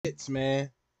hits, man.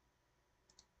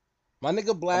 My nigga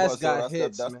I'm about to Blast say, oh, got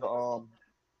hits, man.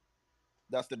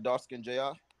 that's the dark skin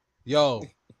Jr. Yo,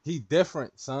 he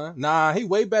different, son. Nah, he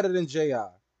way better than Ji.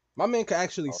 My man can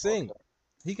actually Oh, sing. okay.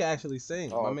 He can actually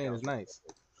sing. Oh, My okay, man is okay. nice.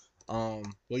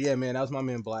 Well, yeah, man, that was my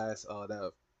man Blast.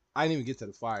 That I didn't even get to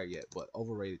the fire yet, but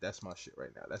overrated. That's my shit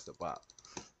right now. That's the bop.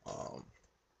 Um,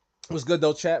 what's good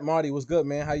though, chat? Marty, what's good,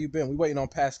 man? How you been? We waiting on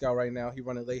Pascal right now. He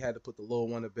running late. Had to put the little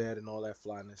one to bed and all that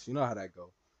flyness. You know how that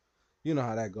go. You know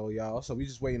how that go, y'all. So we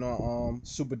just waiting on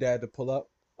Super Dad to pull up.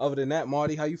 Other than that,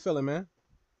 Marty, how you feeling, man?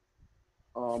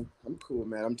 I'm cool,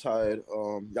 man. I'm tired.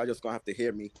 Y'all just gonna have to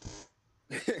hear me.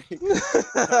 I'm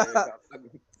tired.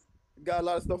 Got a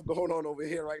lot of stuff going on over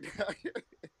here right now.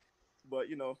 But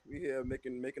we here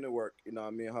making it work. You know what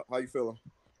I mean? How you feeling?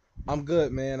 I'm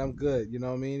good, man. I'm good. You know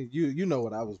what I mean? You know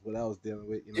what I was dealing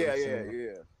with. You know what Yeah, I'm yeah, saying?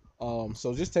 yeah.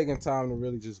 So just taking time to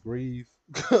really just grieve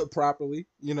properly.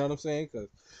 You know what I'm saying? Because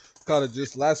kind of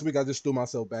just last week I just threw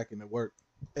myself back into work,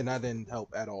 and that didn't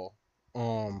help at all.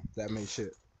 That made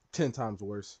shit 10 times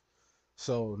worse.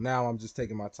 So now I'm just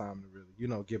taking my time to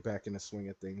really, get back in the swing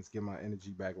of things, get my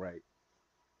energy back right.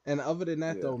 And other than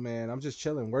that, Yeah. though, man, I'm just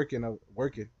chilling, working,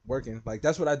 working. Like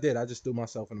that's what I did. I just threw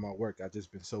myself into my work. I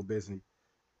just been so busy,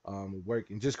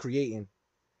 working, just creating.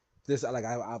 This like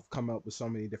I've come up with so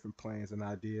many different plans and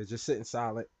ideas. Just sitting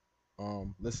silent,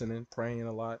 listening, praying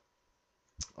a lot,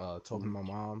 talking to Mhm. my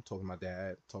mom, talking to my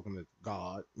dad, talking to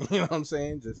God. You know what I'm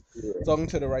saying? Just Yeah. talking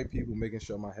to the right people, making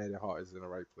sure my head and heart is in the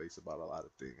right place about a lot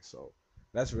of things. So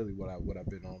that's really what I've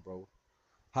been on, bro.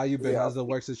 How you been? Yeah. How's the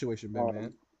work situation been, man?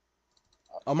 Um.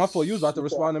 Oh, my fault. You was about to You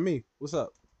said respond to me. What's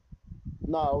up?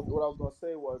 no. What I was gonna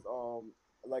say was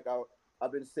like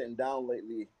I've been sitting down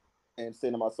lately and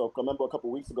saying to myself. 'Cause I remember a couple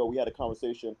weeks ago we had a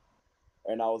conversation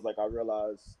and I was like I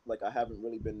realized like I haven't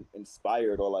really been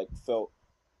inspired or like felt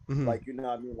Hmm. like what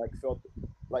I mean like felt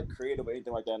like creative or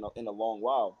anything like that in a long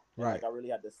while and Right. like I really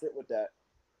had to sit with that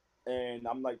and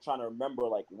I'm like trying to remember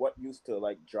like what used to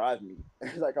like drive me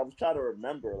like I was trying to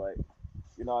remember like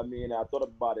what I mean and I thought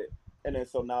about it and then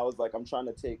so now it's like I'm trying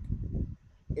to take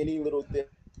any little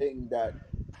thing that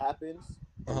happens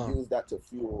and Uh use huh. that to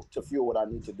fuel what I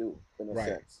need to do in a Right.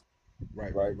 sense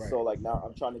Right. Right. right Right. so like now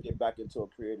I'm trying to get back into a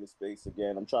creative space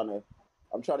again I'm trying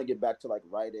to get back to like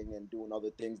writing and doing other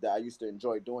things that I used to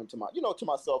enjoy doing to my to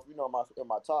myself in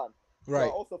my time because I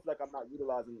Right. also feel like I'm not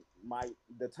utilizing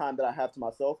the time that I have to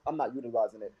myself I'm not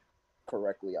utilizing it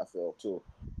correctly I feel too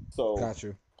so Got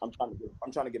you. I'm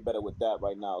trying to get better with that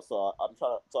right now so I'm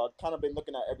trying to so I've kind of been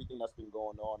looking at everything that's been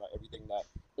going on or everything that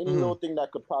any Hmm. little thing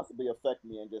that could possibly affect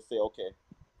me and just say okay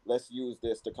let's use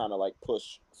this to kind of like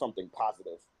push something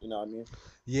positive you know what I mean.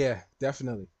 Yeah,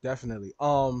 definitely, definitely.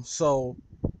 So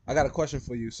I got a question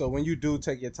for you. So when you do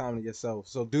take your time to yourself,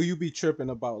 so do you be tripping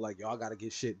about like, yo, I gotta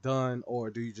get shit done, or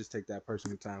do you just take that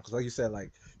personal time? Because like you said,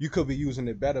 like you could be using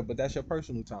it better, but that's your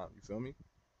personal time. You feel me?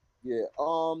 Yeah.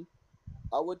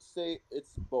 I would say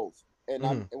it's both, and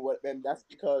Hmm. and that's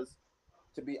because,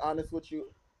 to be honest with you,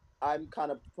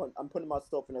 I'm putting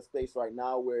myself in a space right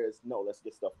now where it's no, let's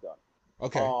get stuff done.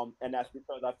 Okay. And that's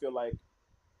because I feel like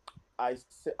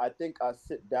I think I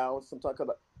sit down sometimes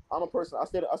because I'm a person. I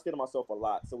stay to myself a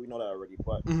lot, so we know that already.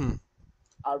 But Hmm.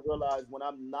 I realize when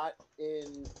I'm not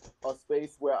in a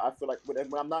space where I feel like when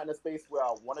I'm not in a space where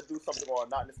I want to do something, or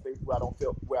not in a space where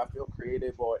I feel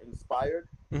creative or inspired,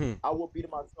 Hmm. I will be to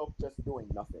myself just doing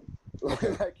nothing.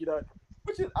 Okay. like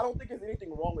which is I don't think there's anything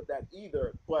wrong with that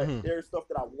either. But Hmm. there's stuff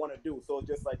that I want to do, so it's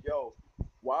just like, yo,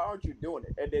 why aren't you doing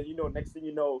it? And then next thing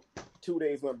you know, 2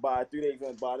 days went by, 3 days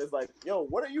went by, and it's like, yo,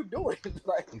 what are you doing?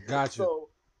 like, Gotcha. so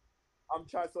I'm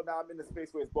trying. So now I'm in the space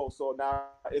where it's both. So now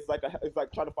it's like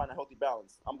trying to find a healthy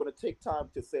balance. I'm gonna take time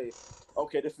to say,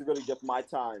 okay, this is really just my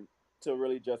time to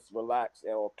really just relax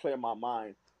or clear my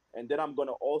mind, and then I'm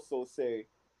gonna also say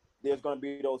there's going to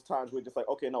be those times where just like,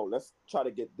 okay, no, let's try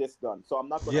to get this done. So I'm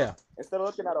not going to, Yeah. instead of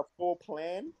looking at a full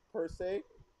plan per se,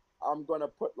 I'm going to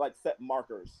put like set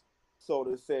markers. So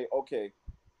to say, okay,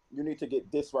 you need to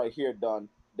get this right here done.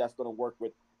 That's going to work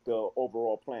with the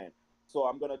overall plan. So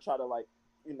I'm going to try to like,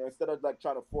 instead of like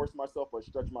trying to force myself or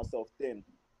stretch myself thin,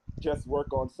 just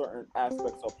work on certain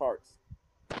aspects or parts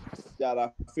that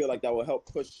I feel like that will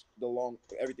help push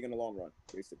everything in the long run,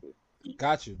 basically.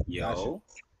 Got you. Got you. Yo,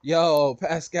 Yo,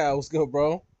 Pascal, what's good,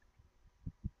 bro?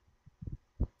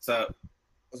 so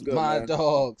What's good, My man?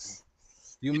 dogs.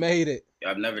 You made it.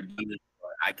 I've never done this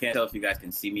before. I can't tell if you guys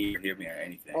can see me or hear me or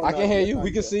anything. Oh I no, can hear yeah, you. no,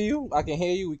 We can yeah. see you. I can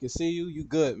hear you. We can see you. You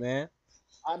good, man.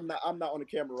 I'm not on the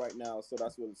camera right now, so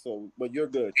that's what. So, but you're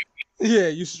good. Yeah,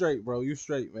 you straight, bro. You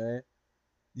straight, man.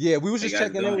 Yeah, we was How you just guys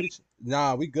checking in doing? with each.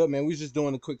 Nah, we good, man. We was just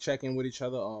doing a quick check in with each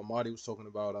other. Marty was talking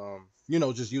about you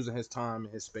know, just using his time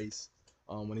and his space,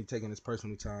 when he taking his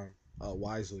personal time,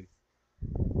 wisely.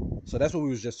 So that's what we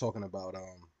was just talking about.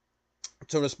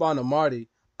 To respond to Marty,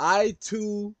 I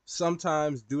too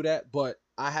sometimes do that, but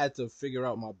I had to figure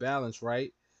out my balance,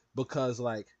 right? Because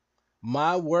like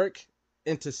my work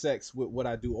intersects with what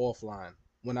I do offline.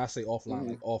 When I say offline, Hmm.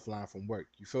 like offline from work.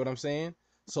 You feel what I'm saying?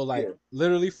 So like Yeah.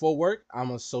 literally for work,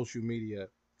 I'm a social media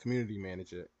community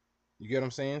manager. You get what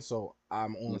I'm saying? So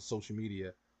I'm on social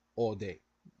media all day.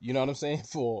 You know what I'm saying?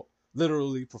 For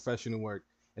literally professional work.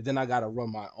 And then I gotta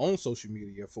run my own social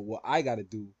media for what I gotta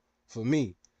do for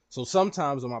me. So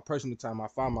sometimes on my personal time, I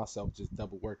find myself just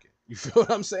double working. You feel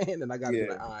what I'm saying? And I got to be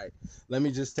Yeah. like, all right, let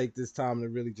me just take this time to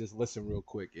really just listen real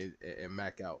quick and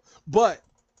mac out. But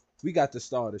we got the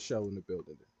star of the show in the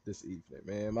building this evening,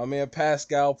 man. My man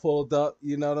Pascal pulled up.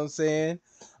 You know what I'm saying?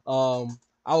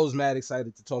 I was mad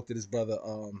excited to talk to this brother.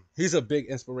 He's a big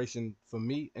inspiration for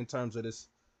me in terms of this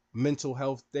mental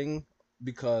health thing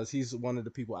because he's one of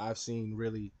the people I've seen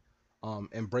really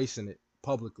embracing it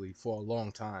publicly for a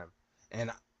long time.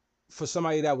 And for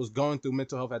somebody that was going through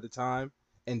mental health at the time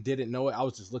and didn't know it, I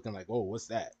was just looking like, "Whoa, what's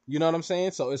that?" You know what I'm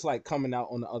saying? So it's like coming out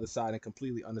on the other side and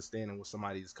completely understanding where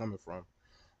somebody is coming from,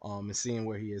 and seeing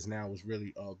where he is now was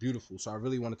really beautiful. So I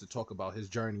really wanted to talk about his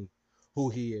journey, who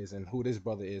he is, and who this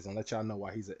brother is, and let y'all know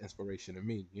why he's an inspiration to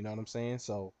me. You know what I'm saying?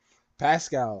 So,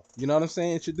 Pascal, you know what I'm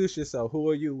saying? Introduce yourself. Who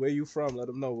are you? Where you from? Let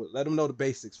them know. Let them know the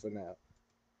basics for now.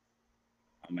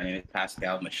 My name is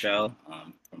Pascal Michelle.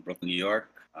 From Brooklyn, New York.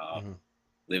 Mm-hmm.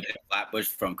 Lived in Flatbush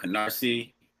from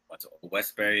Canarsie. Went to Old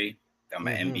Westbury. Got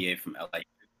my Mm-hmm. MBA from LA.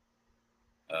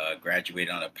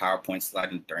 Graduated on a PowerPoint slide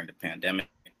during the pandemic.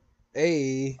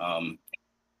 Hey. Um,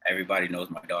 Everybody knows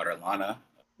my daughter Lana.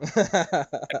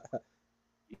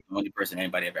 The only person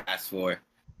anybody ever asked for.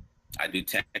 I do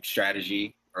tech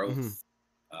strategy Mm-hmm. growth.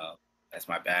 Uh, that's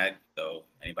my bag. So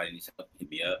anybody needs help, hit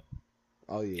me up.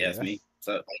 Oh Yeah, yeah, it's me.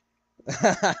 that's What's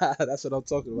up? that's what I'm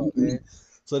talking about, man.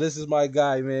 So this is my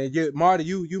guy, man. Marty,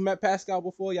 you met Pascal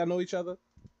before? Y'all know each other?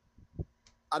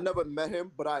 I never met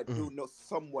him, but I Mm. do know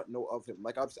somewhat know of him.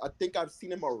 Like I think I've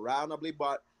seen him around, I believe,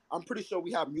 but I'm pretty sure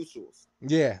we have mutuals.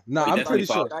 Yeah, no, We Like I'm definitely pretty I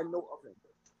follow. sure. think I know of him.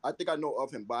 I think I know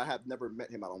of him, but I have never met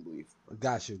him. I don't believe.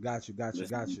 Got you, got you, got you,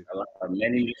 got Listen, you.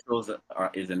 many mutuals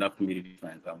is enough for me to be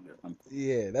friends. I'm cool.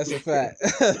 Yeah, that's a fact.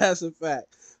 That's a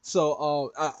fact.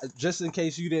 So, just in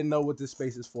case you didn't know what this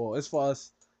space is for, it's for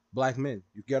us black men.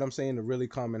 You get what I'm saying? To really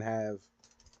come and have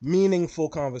meaningful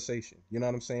conversation. You know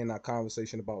what I'm saying? Not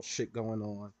conversation about shit going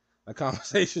on. Like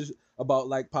conversation about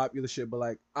like popular shit, but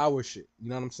like our shit. You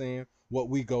know what I'm saying? What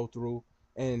we go through,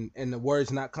 and the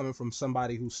words not coming from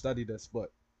somebody who studied us, but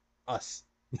us.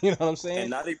 You know what I'm saying? And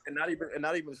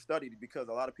not even studied, because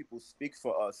a lot of people speak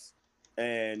for us,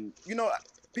 and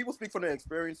people speak from their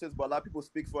experiences, but a lot of people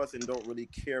speak for us and don't really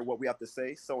care what we have to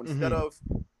say. So instead Mm-hmm. of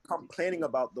complaining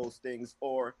about those things,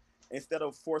 or instead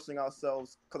of forcing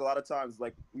ourselves, because a lot of times,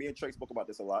 like me and Trey spoke about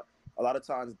this a lot of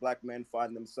times black men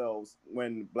find themselves,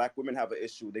 when black women have an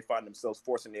issue, they find themselves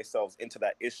forcing themselves into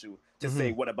that issue to Mm-hmm.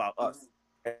 say, what about us?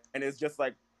 And it's just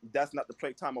like, that's not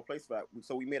the time or place for that.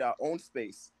 So we made our own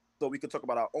space so we could talk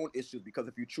about our own issues, because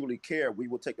if you truly care, we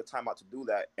will take the time out to do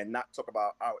that and not talk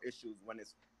about our issues when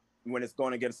it's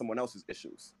going against someone else's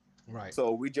issues. Right.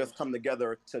 So we just come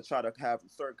together to try to have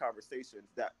certain conversations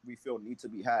that we feel need to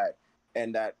be had,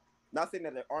 and that, not saying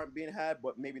that they aren't being had,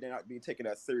 but maybe they're not being taken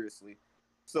as seriously.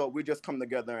 So we just come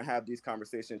together and have these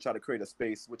conversations, try to create a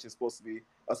space which is supposed to be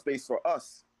a space for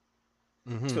us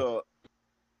Mm-hmm. to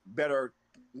better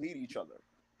lead each other,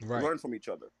 Right. learn from each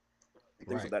other, and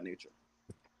things of Right. that nature.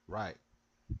 Right.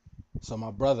 So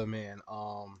my brother, man,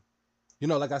 you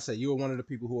know, like I said, you were one of the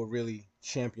people who were really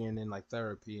championing like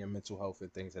therapy and mental health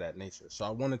and things of that nature. So I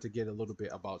wanted to get a little bit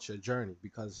about your journey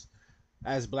because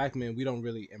as black men, we don't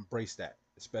really embrace that,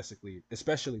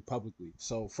 especially publicly.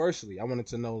 So firstly, I wanted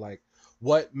to know like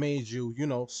what made you, you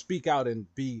know, speak out and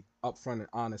be upfront and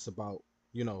honest about,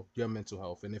 you know, your mental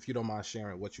health, and if you don't mind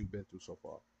sharing what you've been through so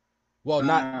far. Well,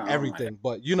 not Oh my God. everything,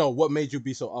 but you know what made you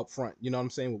be so upfront. You know what I'm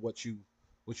saying with what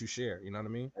you share. You know what I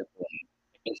mean? I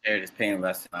can share this pain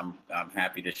lesson. I'm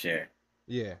happy to share.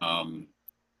 Yeah. Um,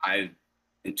 I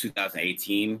in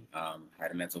 2018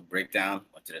 had a mental breakdown.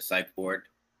 Went to the psych ward.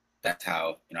 That's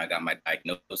how I got my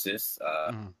diagnosis.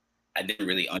 Mm-hmm. I didn't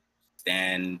really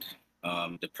understand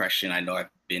depression. I know I've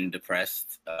been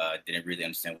depressed. Didn't really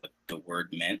understand what the word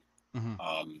meant. Mm-hmm.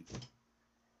 Um,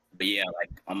 but yeah, like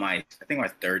on I think my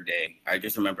third day, I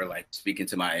just remember like speaking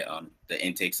to my the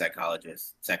intake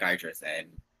psychiatrist, and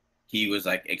he was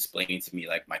like explaining to me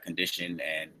like my condition,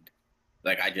 and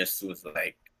like I just was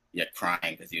like, yeah,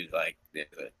 crying because he was like,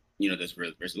 there's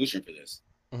resolution for this,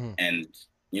 Mm-hmm. and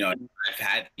I've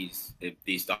had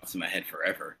these thoughts in my head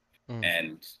forever, Mm-hmm.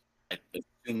 and I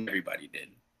assume everybody did,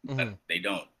 but Mm-hmm. they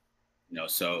don't.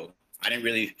 So I didn't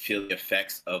really feel the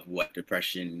effects of what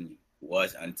depression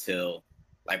was until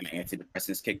like my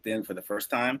antidepressants kicked in for the first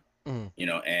time,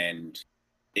 Mm-hmm. and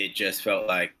it just felt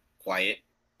like quiet,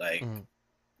 like Mm-hmm.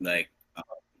 like um,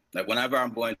 like whenever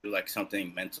I'm going through like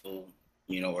something mental,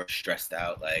 or stressed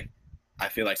out, like I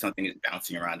feel like something is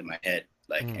bouncing around in my head,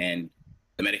 like, Mm-hmm. and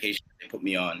the medication they put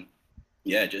me on,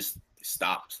 yeah, just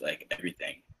stopped like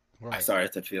everything. I Right.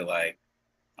 started to feel like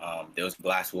there was a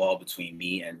glass wall between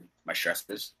me and my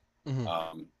stressors.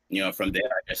 Mm-hmm. From there,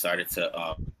 I just started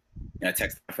to,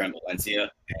 text my friend Valencia,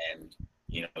 and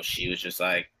she was just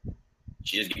like,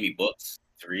 she just gave me books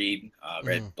to read.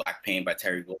 Read Mm-hmm. Black Pain by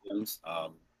Terry Williams,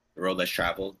 The Road Less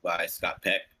Traveled by Scott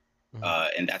Peck,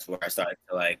 Mm-hmm. and that's where I started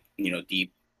to like,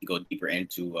 go deeper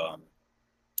into,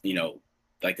 you know,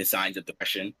 like the signs of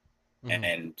depression. Mm-hmm.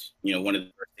 And one of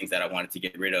the first things that I wanted to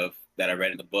get rid of that I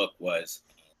read in the book was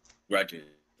grudges.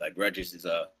 Like grudges is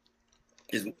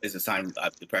a sign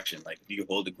of depression. Like if you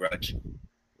hold a grudge,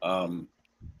 um,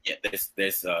 yeah, there's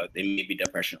there may be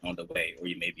depression on the way, or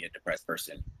you may be a depressed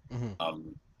person. Mm-hmm.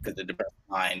 Because the depressed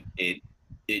mind, it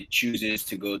chooses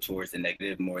to go towards the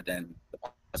negative more than the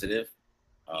positive.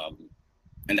 Um,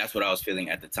 and that's what I was feeling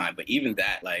at the time. But even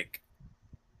that, like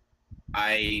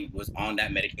I was on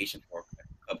that medication for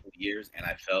a couple of years, and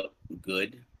I felt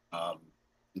good. Um,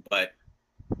 but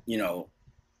you know,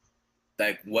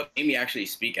 like what made me actually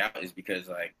speak out is because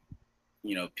like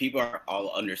people are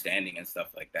all understanding and stuff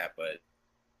like that, but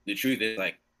the truth is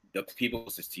like the people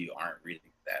closest to you aren't really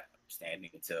that understanding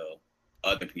until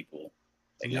other people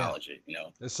Yeah, acknowledge it.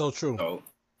 it's so true.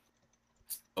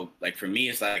 So, like for me,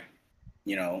 it's like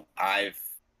I've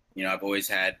I've always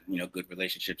had good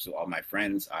relationships with all my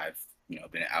friends. I've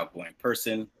been an outgoing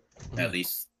person. Mm-hmm. At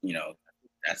least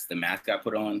that's the mask I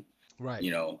put on. Right.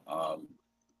 You know,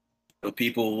 so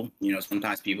people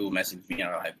sometimes people message me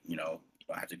are like you don't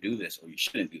have to do this or you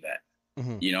shouldn't do that.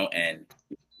 Mm-hmm. And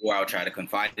or I'll try to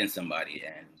confide in somebody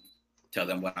and tell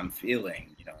them what I'm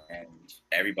feeling, and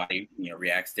everybody,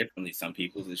 reacts differently. Some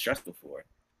people it's stressful for,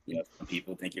 some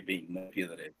people think you're being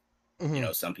manipulative,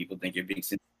 Mm-hmm. some people think you're being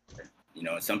sincere,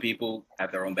 and some people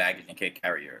have their own baggage and can't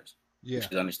carry yours, Yeah.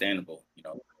 which is understandable,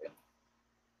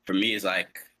 For me, it's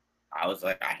like, I was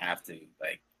like, I have to,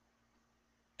 like,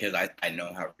 because I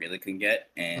know how real it can get,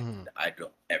 and Mm-hmm. I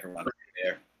don't ever want to be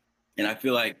there. And I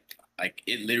feel like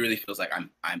it literally feels like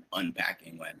I'm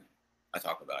unpacking when I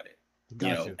talk about it,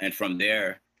 Got you. and from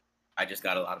there, I just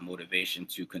got a lot of motivation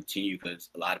to continue because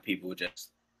a lot of people would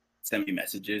just send me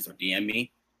messages or DM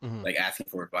me, Mm-hmm. like asking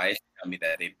for advice, tell me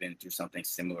that they've been through something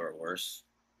similar or worse.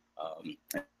 And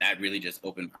that really just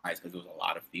opened my eyes because there was a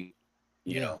lot of people,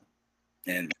 you Yeah. know,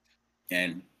 and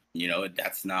and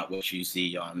that's not what you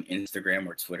see on Instagram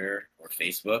or Twitter or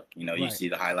Facebook. You Right. see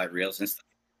the highlight reels and stuff,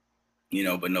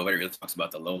 but nobody really talks about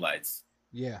the lowlights.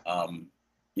 Yeah.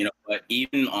 But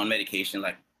even on medication,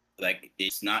 like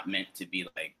it's not meant to be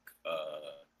like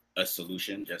a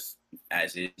solution just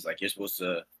as is. Like you're supposed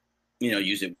to,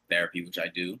 use it with therapy, which I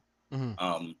do.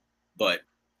 Mm-hmm. But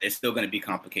there's still going to be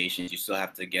complications. You still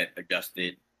have to get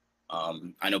adjusted.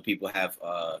 I know people have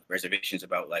reservations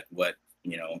about like what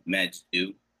meds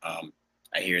do.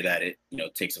 I hear that it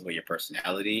takes away your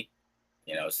personality,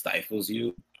 stifles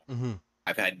you. Mm-hmm.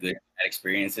 I've had good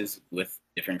experiences with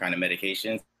different kind of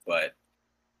medications, but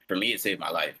for me, it saved my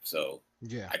life. So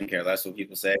Yeah. I can care less what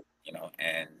people say,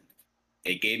 and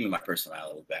it gave me my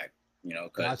personality back,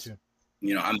 Got because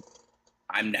you.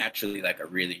 I'm naturally like a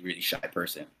really, really shy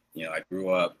person. I grew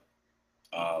up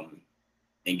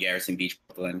in Garrison Beach,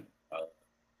 Brooklyn. Uh,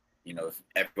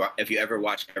 if you ever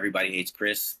watch Everybody Hates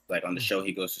Chris, like on the show,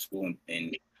 he goes to school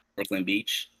in Brooklyn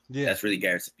Beach. Yeah. That's really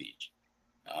Garrison Beach.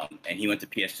 And he went to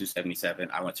PS 277.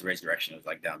 I went to Resurrection. It was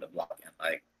like down the block. And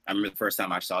like, I remember the first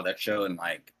time I saw that show, and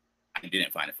like, I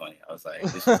didn't find it funny. I was like,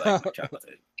 this is like my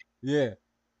childhood. Yeah.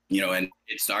 And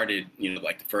it started,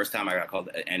 like the first time I got called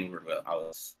an N-word, I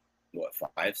was what,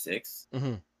 5, 6,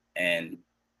 Mm-hmm. and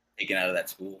taken out of that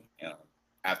school,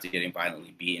 after getting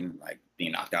violently beaten, like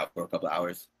being knocked out for a couple of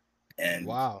hours. And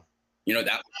Wow. that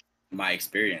was my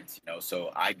experience,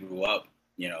 so I grew up,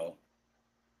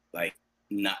 like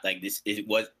not like this.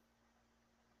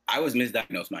 I was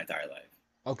misdiagnosed my entire life.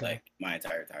 Okay. Like my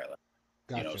entire life.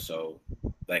 Gotcha. So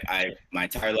like my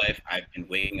entire life I've been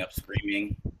waking up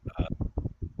screaming,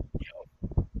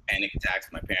 panic attacks.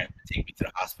 My parents would take me to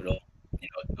the hospital.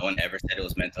 No one ever said it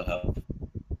was mental health.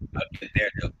 I'd get there,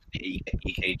 they'll put the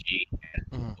EKG, and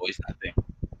Mm-hmm. always nothing.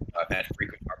 I've had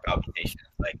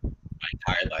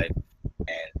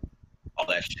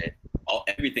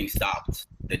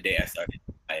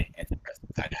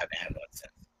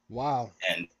Wow.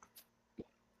 And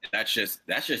that's just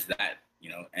that,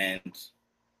 and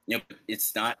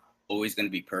it's not always going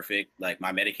to be perfect. Like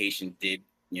my medication did,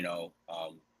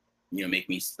 make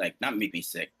me like not make me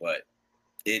sick, but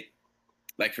it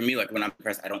like for me, like when I'm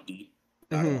depressed, I don't eat.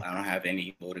 Mm-hmm. I don't have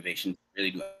any motivation to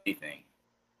really do anything.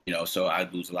 So I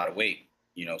lose a lot of weight.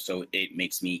 So it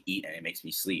makes me eat and it makes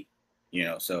me sleep.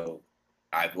 So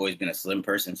I've always been a slim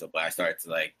person. So but I started to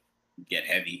like get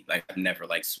heavy. Like I've never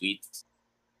liked sweets.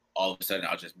 All of a sudden,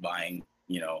 I was just buying,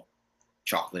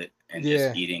 chocolate and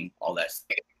just Yeah. eating all that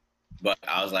stuff. But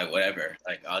I was like, whatever.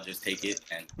 Like I'll just take it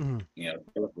and Mm-hmm.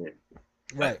 go with it.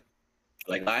 Right.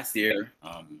 Like last year,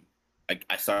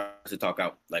 I started to talk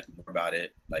out like more about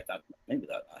it, like maybe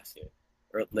that last year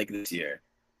or like this year,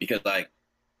 because like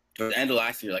towards the end of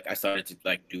last year, like I started to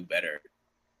like do better,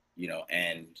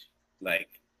 and like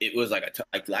it was like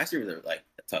like last year was like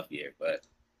a tough year, but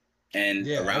and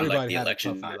Yeah. around like Everybody the had a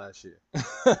election tough year time, last year.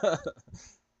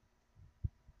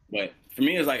 but for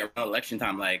me it was like around election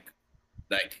time, like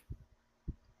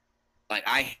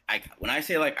I when I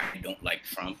say like I don't like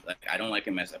Trump, like I don't like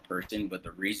him as a person, but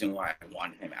the reason why I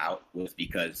wanted him out was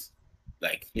because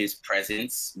like his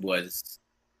presence was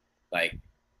like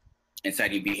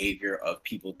inciting behavior of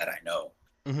people that I know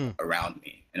Mm-hmm. around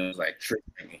me, and it was like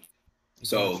triggering me. Got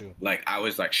So you. like I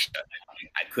was like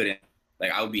I couldn't,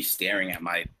 like I would be staring at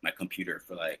my computer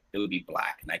for like it would be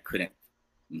black and I couldn't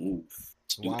move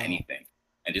to do Wow. anything,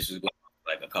 and this was going on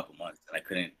for like a couple months and I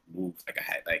couldn't move, like I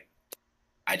had like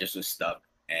I just was stuck,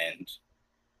 and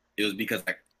it was because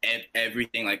like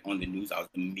everything like on the news I was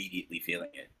immediately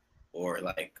feeling it, or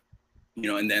like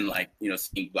and then like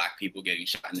seeing black people getting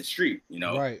shot in the street,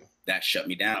 Right. that shut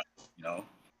me down,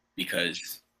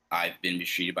 because I've been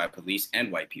mistreated by police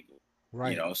and white people,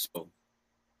 Right. so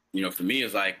for me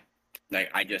it's like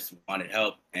I just wanted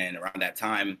help, and around that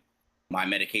time my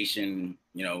medication,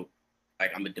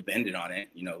 like I'm dependent on it,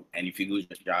 and if you lose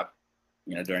your job,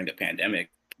 during the pandemic,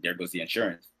 there goes the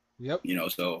insurance, Yep.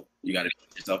 so you got to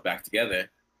get yourself back together.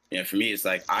 For me, it's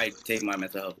like I take my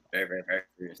mental health very, very, very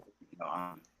seriously.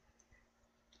 I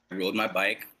rode my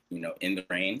bike, in the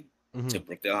rain Mm-hmm. to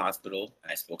Brookdale Hospital.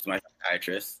 And I spoke to my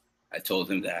psychiatrist. I told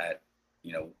him that,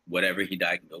 whatever he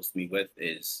diagnosed me with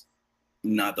is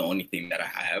not the only thing that I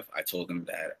have. I told him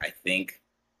that I think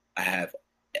I have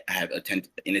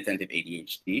inattentive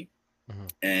ADHD, Mm-hmm.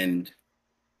 and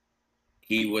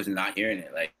he was not hearing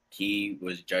it. Like he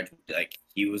was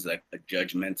he was like a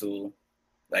judgmental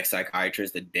like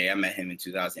psychiatrist. The day I met him in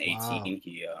 2018, Wow.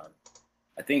 he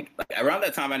I think like around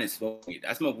that time I didn't smoke weed.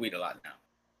 I smoke weed a lot now,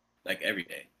 like every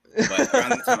day. But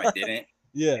around the time I didn't,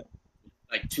 Yeah.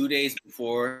 like 2 days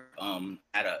before,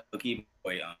 had a cookie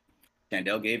boy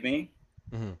Chandel gave me,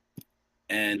 Mm-hmm.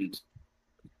 and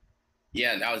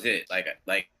yeah, that was it. Like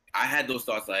I had those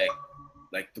thoughts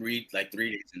like 3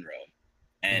 days in a row,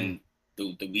 Mm-hmm. and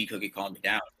the weed cookie calmed me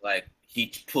down. Like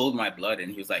he pulled my blood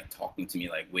and he was like talking to me,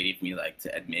 like waiting for me like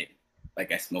to admit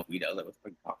like I smoke weed. I was like, what the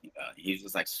fuck are you talking about? He was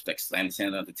just like slamming his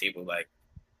hand on the table, like,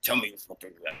 tell me you smoke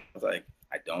weed. I was like,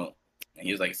 I don't. And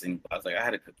he was like sitting, I was like, I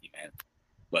had a cookie, man.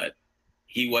 But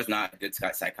he was not a good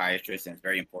psychiatrist, and it's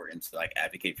very important to like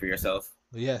advocate for yourself,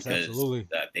 Yes, because absolutely.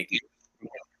 they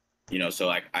can, so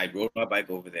like I rode my bike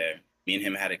over there. Me and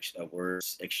him had a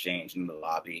words exchange in the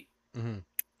lobby. Mm-hmm.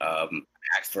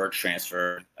 Asked for a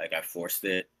transfer, like I forced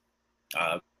it.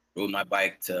 Rode my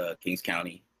bike to Kings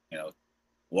County,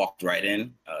 walked right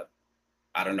in.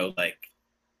 I don't know, like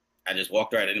I just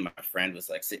walked right in. My friend was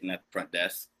like sitting at the front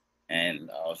desk, and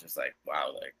I was just like,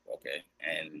 wow, like okay.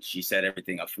 And she set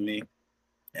everything up for me,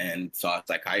 and saw a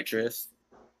psychiatrist.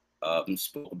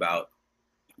 Spoke about.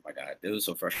 Oh my god, it was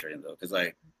so frustrating though, because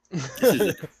like this is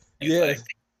the thing, Yeah. like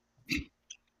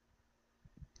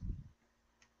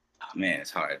oh, man,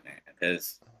 it's hard, man.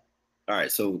 Because all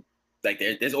right, so like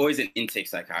there's always an intake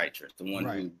psychiatrist, the one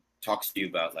Right. who talks to you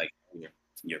about like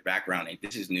your background. And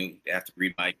this is new. They have to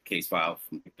read my case file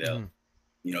from Bill.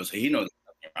 Mm-hmm. So he knows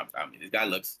nothing about me. This guy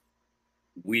looks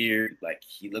weird. Like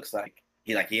he looks like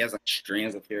he has like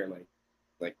strands of hair, like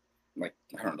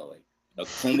I don't know, like a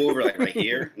comb over like right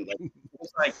here. Like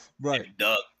it's like Right.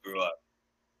 Doug grew up.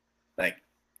 Like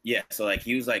yeah, so like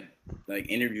he was like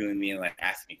interviewing me and like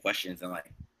asking me questions and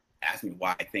like asked me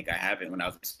why I think I have it. When I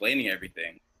was explaining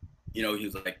everything, he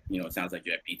was like, it sounds like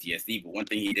you have PTSD. But one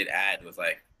thing he did add was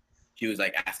like, he was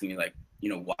like asking me like,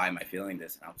 why am I feeling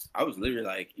this? And I was literally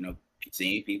like,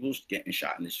 seeing people getting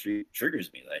shot in the street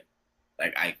triggers me.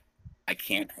 Like I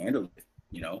can't handle it,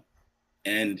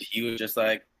 And he was just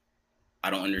like, I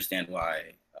don't understand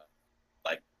why,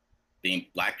 like being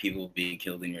black people being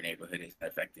killed in your neighborhood is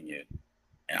affecting you.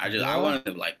 And I Well, wanted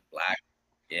to like black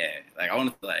Yeah, like I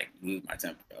wanted to like lose my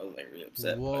temper. I was like really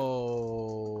upset.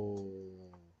 Whoa.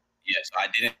 Yeah, so I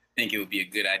didn't think it would be a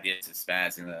good idea to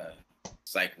spaz in a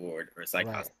psych ward or a psych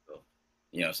Right. hospital.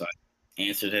 So I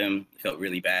answered him. It felt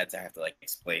really bad to have to like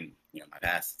explain, my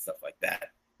past and stuff like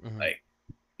that. Mm-hmm. Like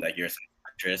you're a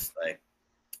psychiatrist. Like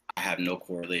I have no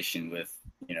correlation with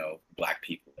Black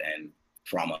people and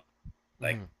trauma,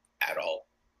 like at all.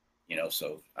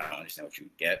 So I don't understand what you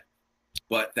would get.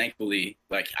 But thankfully,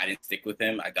 like I didn't stick with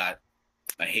him. I got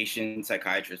a Haitian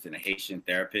psychiatrist and a Haitian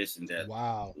therapist, and they're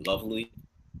Wow. lovely.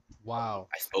 Wow.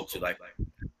 I spoke to like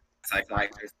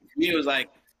psychiatrist. For me, it was like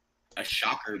a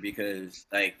shocker because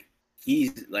like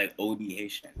he's like OD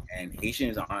Haitian, and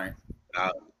Haitians aren't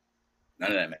about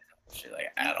none of that mental shit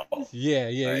like at all. Yeah.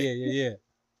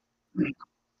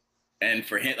 And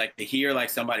for him, like to hear like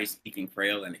somebody speaking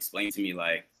Creole and explain to me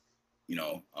like,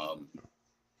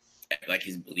 like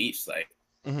his beliefs, like,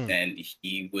 and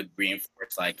he would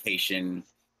reinforce like Haitian,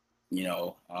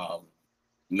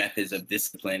 methods of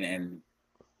discipline, and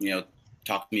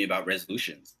talk to me about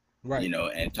resolutions, Right.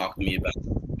 And talk to me about,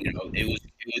 it was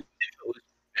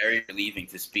very relieving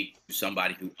to speak to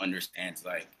somebody who understands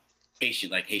like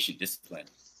Haitian discipline,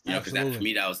 because that for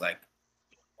me that was like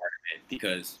part of it,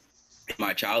 because in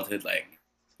my childhood, like,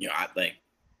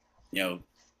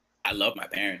 I love my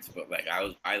parents, but like I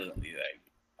was violently like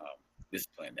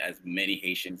disciplined, as many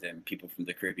Haitians and people from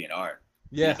the Caribbean are.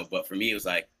 Yeah. But for me, it was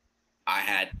like I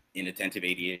had inattentive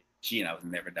ADHD and I was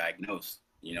never diagnosed.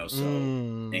 So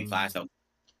in class,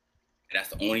 that's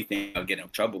the only thing I would get in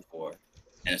trouble for.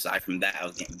 And aside from that, I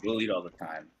was getting bullied all the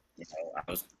time. I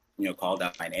was, called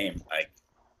out by name.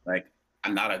 Like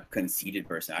I'm not a conceited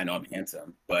person. I know I'm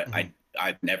handsome, but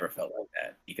I've never felt like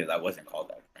that because I wasn't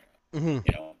called out.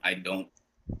 I don't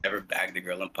ever bag the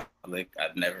girl in public.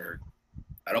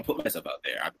 I don't put myself out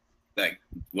there. Like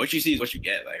what you see is what you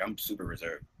get. Like I'm super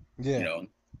reserved. Yeah.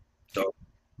 So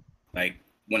like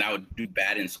when I would do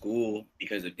bad in school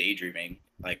because of daydreaming,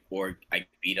 like, or I get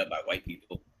beat up by white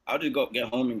people, I'll just go get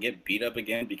home and get beat up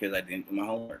again because I didn't do my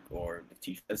homework or the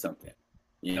teacher said something.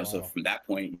 Wow. So from that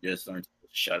point, you just learn to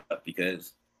shut up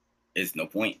because there's no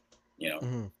point.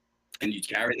 And you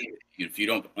carry it. If you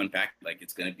don't unpack, like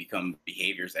it's gonna become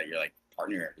behaviors that your like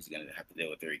partner is gonna have to deal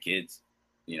with their kids.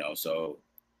 So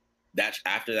that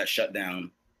after that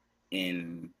shutdown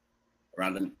in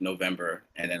around November,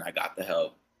 and then I got the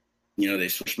help. They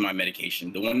switched my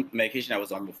medication. The one medication I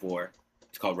was on before,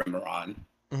 it's called Remeron.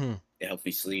 It helps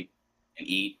me sleep and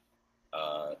eat.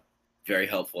 Very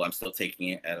helpful. I'm still taking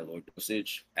it at a low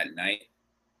dosage at night,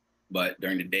 but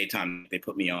during the daytime, they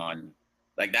put me on.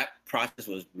 Like that process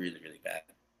was really, really bad.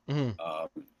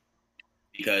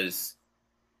 Because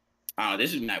I don't know,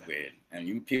 this is not weird, and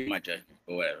you people might judge me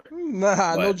or whatever.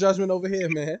 Nah, no judgment over here,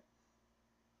 man.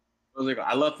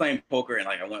 I love playing poker, and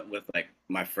like I went with like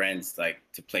my friends like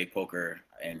to play poker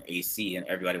and AC, and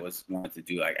everybody wanted to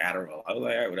do like Adderall. I was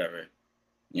like, all right, whatever,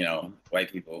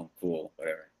 white people, cool,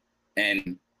 whatever.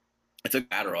 And I took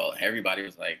Adderall, and everybody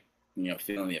was like,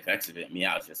 feeling the effects of it. Me,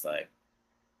 I was just like,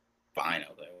 fine. I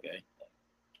was like, okay,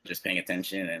 just paying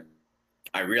attention, and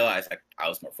I realized like I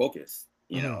was more focused,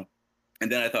 And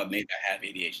then I thought maybe I have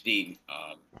ADHD,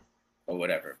 or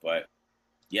whatever. But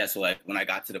yeah, so like when I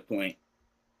got to the point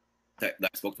that I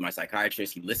spoke to my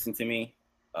psychiatrist, he listened to me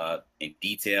in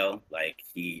detail. Like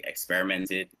he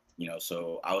experimented,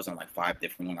 so I was on like 5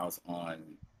 different ones. I was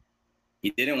on, he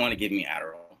didn't want to give me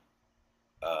Adderall.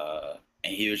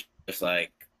 And he was just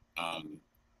like,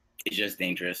 it's just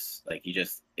dangerous. Like he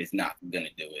just is not going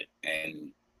to do it.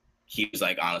 And he was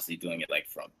like honestly doing it like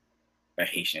from a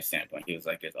Haitian standpoint. He was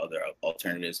like, there's other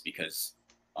alternatives because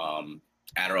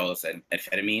Adderall is an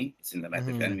amphetamine. It's in the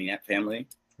methamphetamine family.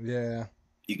 Yeah.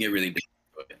 You get really big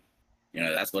with it.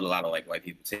 That's what a lot of like white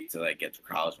people take to like get to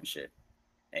college and shit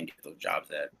and get those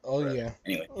jobs at. Oh yeah.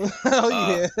 Anyway.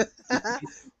 Oh yeah.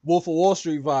 Wolf of Wall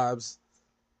Street vibes.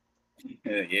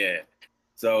 Yeah.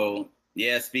 So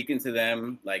yeah, speaking to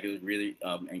them, like it was really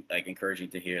like encouraging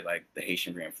to hear like the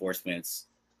Haitian reinforcements.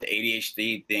 The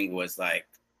ADHD thing was like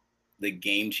the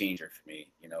game changer for me.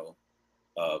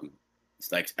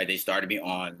 It's like they started me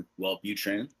on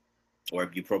Wellbutrin or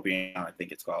bupropion, I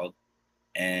think it's called.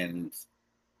 And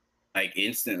like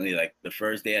instantly, like the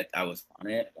first day I was on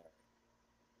it,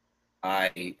 I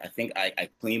think I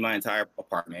cleaned my entire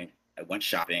apartment. I went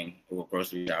shopping,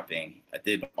 grocery shopping. I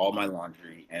did all my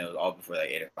laundry, and it was all before like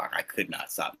 8 o'clock. I could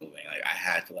not stop moving. Like I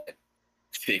had to like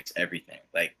fix everything.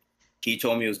 Like he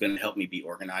told me it was gonna help me be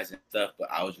organized and stuff,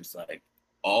 but I was just like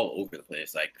all over the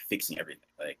place, like fixing everything.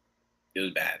 Like it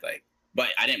was bad. Like, but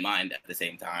I didn't mind at the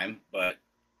same time. But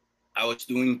I was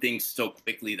doing things so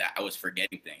quickly that I was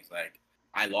forgetting things. Like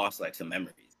I lost like some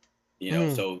memories,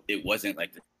 Mm. so it wasn't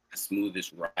like the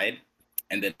smoothest ride.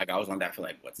 And then like I was on that for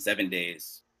like what 7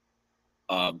 days.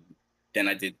 Um, then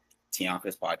I did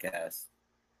Tianka's podcast,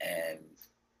 and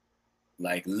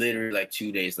like literally like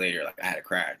 2 days later, like I had a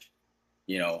crash.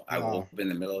 I Wow. woke up in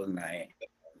the middle of the night.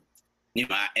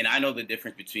 And I know the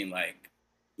difference between like,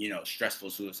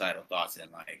 stressful suicidal thoughts and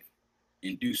like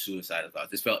induced suicidal thoughts.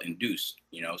 This felt induced.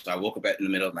 So I woke up in the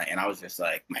middle of the night and I was just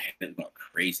like, my head is going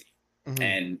crazy. Mm-hmm.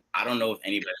 And I don't know if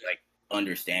anybody like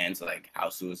understands like how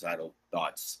suicidal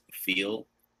thoughts feel,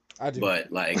 I do.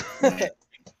 but like when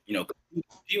you know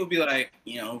people be like,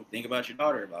 think about your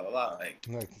daughter, blah blah blah. Like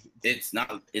Like, it's not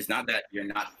that you're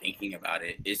not thinking about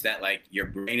it. It's that like your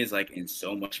brain is like in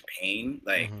so much pain.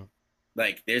 mm-hmm.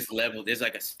 Like there's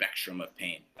like a spectrum of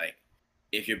pain. Like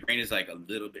if your brain is like a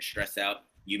little bit stressed out,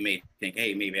 you may think,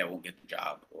 hey, maybe I won't get the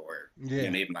job, or Yeah.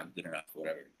 maybe I'm not good enough, or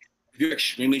whatever. If you're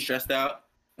extremely stressed out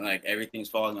and like everything's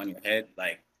falling on your head,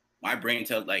 like my brain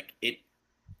tells like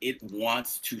it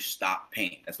wants to stop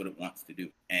pain. That's what it wants to do.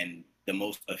 And the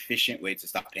most efficient way to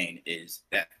stop pain is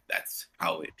that's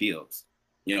how it feels.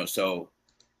 So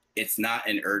it's not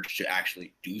an urge to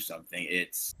actually do something.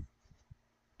 It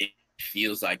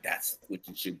feels like that's what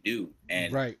you should do.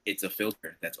 And Right. it's a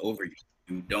filter that's over you.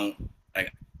 You don't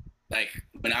like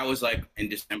when I was like in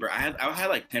December, I had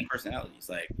like 10 personalities.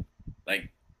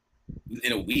 Like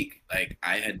in a week, like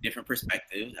I had different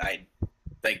perspectives. I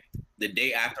like the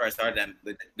day after I started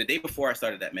the day before I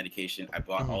started that medication, I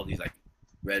bought all these like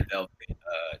red velvet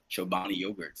Chobani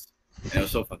yogurts, and it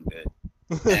was so fucking good.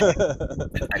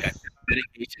 And I got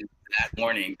medication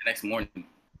the next morning,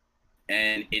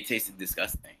 and it tasted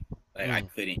disgusting. Like I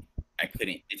couldn't.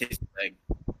 It tasted like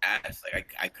ass.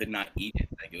 Like I could not eat it.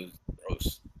 Like it was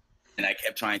gross. And I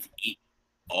kept trying to eat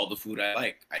all the food I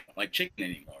like. I don't like chicken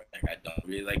anymore. Like I don't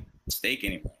really like steak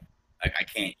anymore. Like I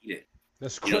can't eat it.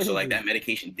 That's crazy. So like that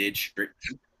medication did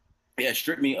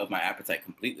strip me of my appetite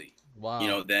completely.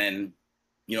 Wow. Then,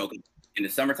 in the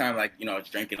summertime, like, I was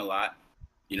drinking a lot,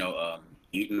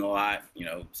 eating a lot,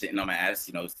 sitting on my ass,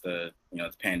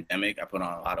 it's pandemic. I put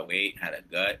on a lot of weight, had a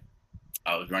gut.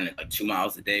 I was running like 2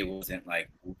 miles a day, wasn't like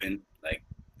moving like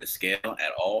the scale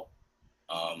at all.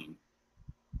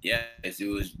 Yeah,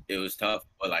 it was tough.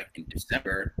 But like in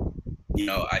December,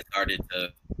 I started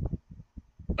to,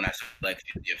 when I started like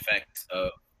feel the effects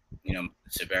of, the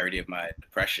severity of my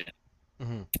depression,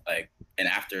 like, and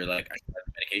after like I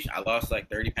started medication, I lost like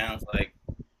 30 pounds, like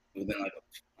within like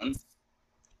 2 months.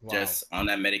 Wow. Just on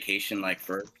that medication. Like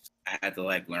first I had to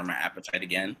like learn my appetite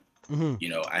again.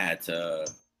 I had to,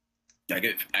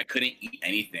 I couldn't eat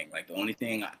anything. Like the only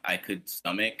thing I could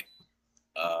stomach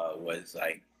was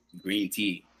like green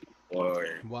tea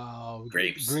or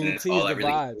grapes. Green tea is the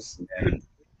vibes. And,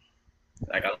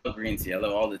 like I love green tea. I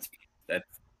love all the tea.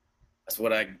 That's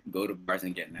what I go to bars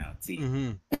and get now,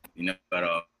 tea.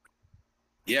 But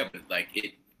yeah, but like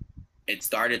it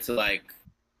started to like,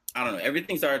 I don't know,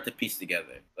 everything started to piece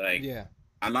together. Like, yeah,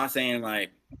 I'm not saying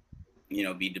like,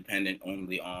 be dependent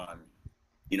only on,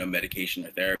 medication or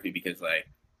therapy, because like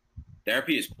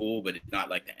therapy is cool, but it's not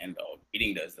like the end all.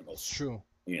 Eating does the most. It's true.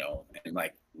 And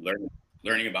like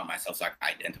learning about myself so I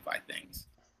can identify things,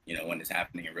 when it's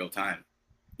happening in real time,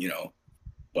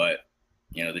 but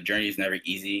the journey is never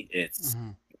easy. It's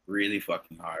really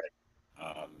fucking hard.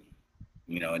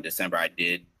 In December I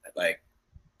did like,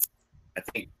 I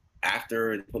think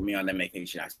after they put me on that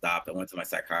medication, I stopped. I went to my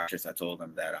psychiatrist. I told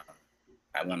him that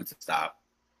I wanted to stop.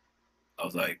 I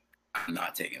was like, I'm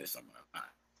not taking this somewhere. I'm not.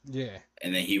 Yeah.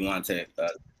 And then he wanted to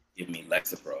give me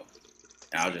Lexapro.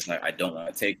 And I was just like, I don't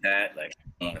want to take that. Like,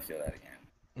 I don't want to feel that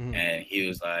again. And he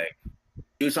was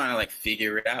trying to like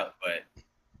figure it out, but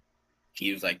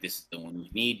he was like, this is the one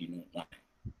you need. You don't want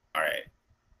it. All right.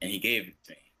 And he gave it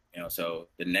to me. So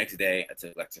the next day I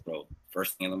took Lexapro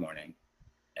first thing in the morning,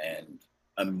 and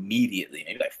immediately,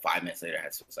 maybe like 5 minutes later, I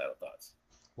had suicidal thoughts.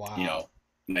 Wow.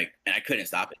 Like, and I couldn't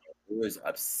stop it. It was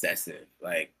obsessive.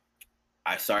 Like,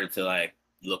 I started to like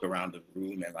look around the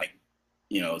room and like,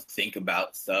 think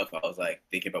about stuff. I was like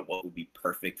thinking about what would be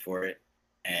perfect for it.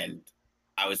 And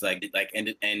I was like,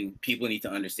 and people need to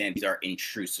understand these are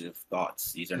intrusive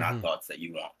thoughts. These are not thoughts that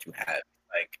you want to have.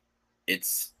 Like,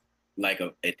 it's like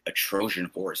a Trojan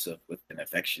horse with an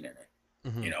affection in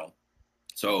it,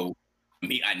 So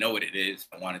me, I know what it is.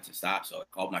 I wanted to stop. So I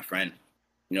called my friend,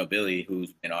 Billy,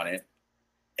 who's been on it.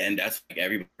 And that's like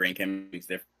every brain chemic's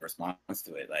different response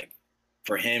to it. Like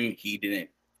for him, he didn't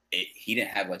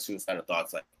have like suicidal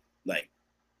thoughts like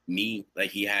me. Like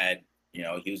he had,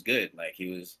 he was good. Like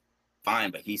he was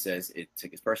fine, but he says it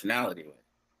took his personality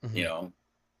away,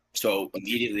 So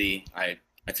immediately I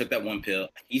I took that one pill.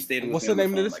 He stayed with What's me the on the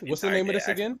name of phone this? like the What's the entire name of day. this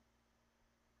again?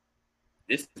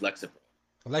 This is Lexapro.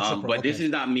 Lexapro. But this Okay.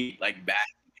 is not me like bad.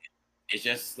 It's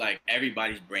just like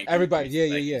everybody's brain Everybody. chemistry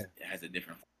Yeah, like yeah, it has a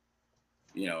different,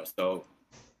 so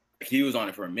he was on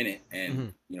it for a minute,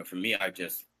 and for me, I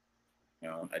just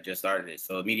started it.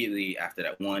 So immediately after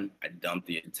that one, I dumped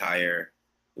the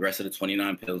rest of the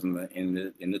 29 pills in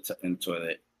the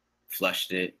toilet,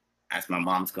 flushed it, asked my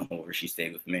mom to come over. She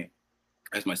stayed with me.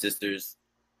 Asked my sisters,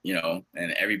 and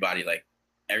everybody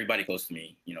close to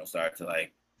me, started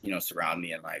to surround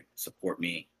me and like support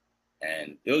me.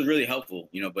 And it was really helpful,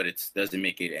 but it doesn't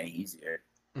make it any easier,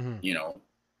 Mm-hmm.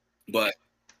 But,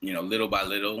 little by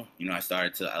little,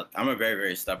 I'm a very,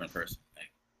 very stubborn person, like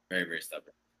very, very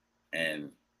stubborn.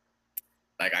 And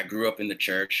like I grew up in the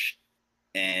church,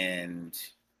 and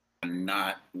I'm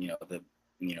not, you know,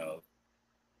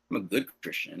 I'm a good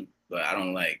Christian, but I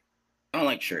don't like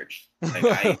church.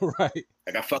 Right.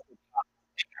 Like I fuck with,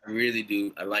 I really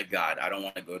do. I like God. I don't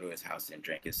want to go to his house and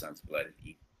drink his son's blood and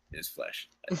eat his flesh.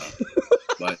 I don't.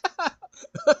 But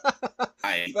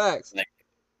I Facts. like,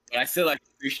 but I still like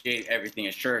appreciate everything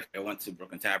in church. I went to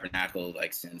Brooklyn Tabernacle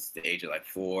like since the age of like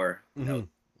 4.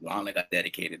 Long I got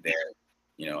dedicated there.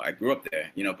 I grew up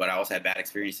there. But I also had bad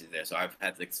experiences there. So I've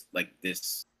had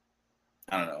this,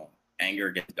 I don't know, anger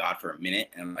against God for a minute,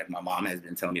 and like my mom has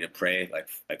been telling me to pray like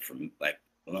for like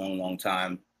a long, long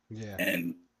time. Yeah.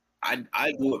 And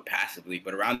I do it passively,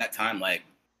 but around that time, like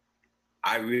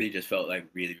I really just felt like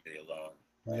really, really alone.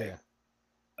 Yeah.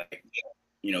 Like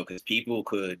because people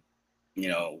could,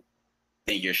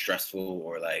 think you're stressful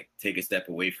or like take a step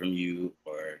away from you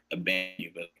or abandon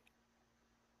you. But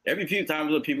every few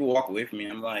times that people walk away from me,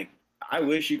 I'm like, I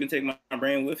wish you could take my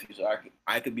brain with you so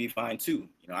I could be fine too.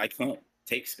 I can't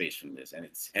take space from this, and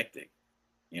it's hectic.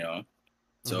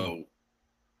 So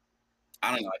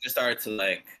I don't know. I just started to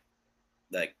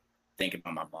like think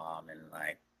about my mom, and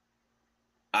like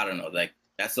I don't know, like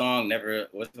that song Never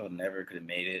Could Have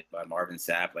Made It by Marvin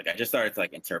Sapp. Like I just started to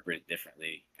like interpret it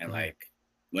differently, and like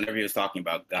whenever he was talking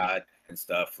about God and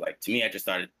stuff, like to me, I just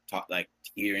started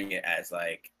hearing it as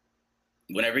like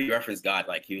whenever he referenced God,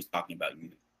 like he was talking about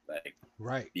you, like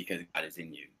Right. because God is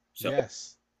in you. So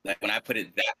Yes. like when I put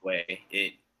it that way,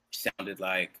 it sounded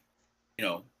like you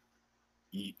know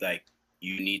you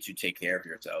need to take care of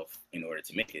yourself in order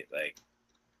to make it. Like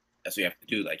that's what you have to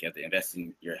do. Like you have to invest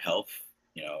in your health,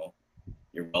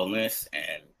 your wellness,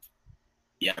 and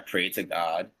yeah, I prayed to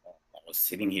God. I was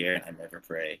sitting here and I never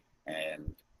pray,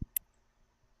 and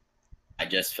I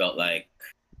just felt like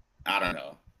I don't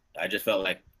know. I just felt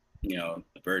like the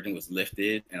burden was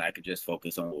lifted, and I could just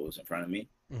focus on what was in front of me.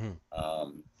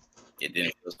 Um, it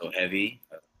didn't feel so heavy.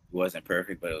 It wasn't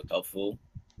perfect, but it was helpful.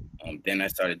 Then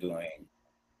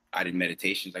I did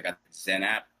meditations. I got the Zen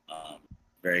app.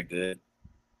 Very good.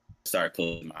 Started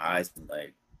closing my eyes and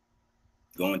like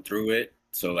going through it.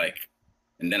 So like,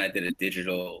 and then I did a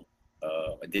digital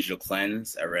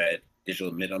cleanse. I read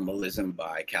Digital Minimalism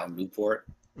by Cal Newport.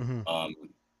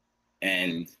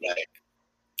 And like,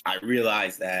 I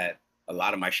realized that a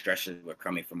lot of my stresses were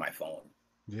coming from my phone.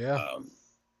 Yeah.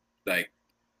 Like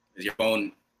your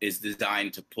phone is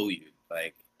designed to pull you.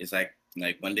 Like it's like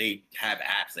when they have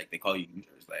apps, like they call you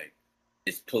users, like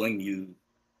it's pulling you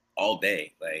all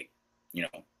day. Like,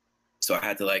 so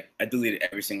I deleted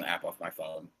every single app off my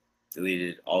phone,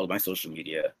 deleted all of my social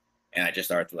media, and I just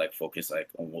started to like focus like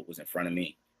on what was in front of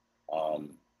me.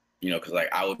 Cause like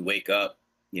I would wake up,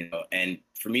 and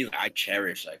for me, like, I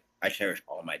cherish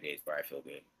all my days where I feel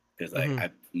good. Cause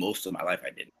like most of my life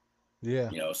I didn't. Yeah.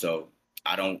 So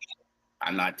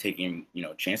I'm not taking,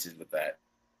 chances with that.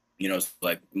 So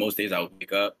like most days I'll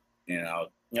wake up and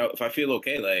if I feel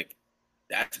okay, like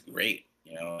that's great.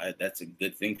 That's a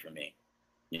good thing for me,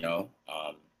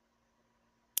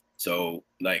 so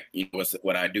like,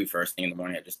 what I do first thing in the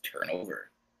morning, I just turn over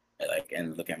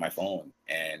and look at my phone,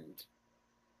 and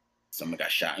someone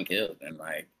got shot and killed, and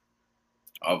like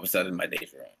all of a sudden my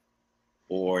day's ruined,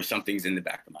 or something's in the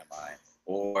back of my mind,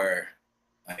 or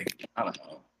like, I don't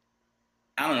know.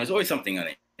 There's always something on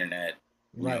the internet.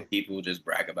 Right. People just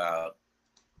brag about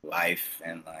life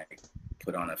and like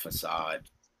put on a facade.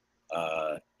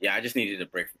 Yeah, I just needed a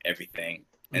break from everything.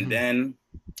 And then,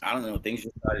 I don't know, things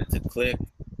just started to click.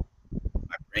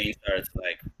 My brain started to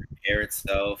like repair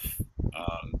itself.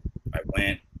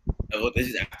 This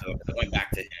is after, I went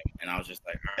back to him and I was just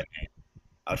like, all right, man,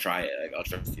 I'll try it. Like, I'll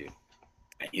trust you.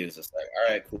 And he was just like,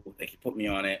 all right, cool. Like, he put me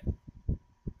on it.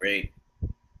 Great.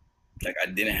 Like, I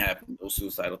didn't have no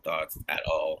suicidal thoughts at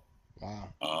all.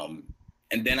 Wow.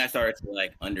 And then I started to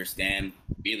like understand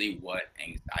really what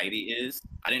anxiety is.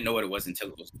 I didn't know what it was until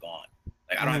it was gone.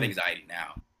 Like I don't have anxiety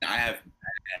now. I have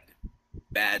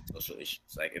bad social issues.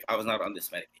 Like if I was not on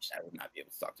this medication, I would not be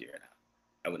able to talk to you right now.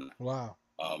 I would not. Wow.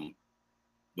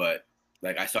 But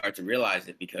like I started to realize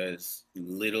it because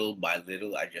little by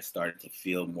little, I just started to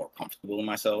feel more comfortable in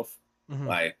myself.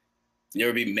 Like there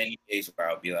would be many days where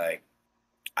I would be like,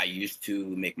 I used to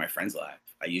make my friends laugh.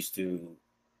 I used to,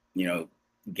 you know,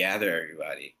 gather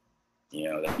everybody. You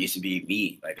know, that used to be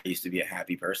me. Like I used to be a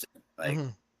happy person. Like,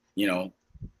 you know,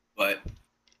 but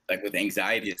like with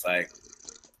anxiety, it's like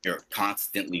you're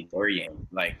constantly worrying.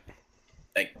 Like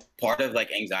part of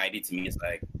like anxiety to me is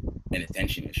like an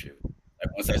attention issue.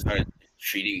 Like once I started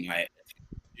treating my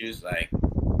issues, like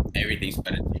everything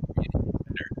started to get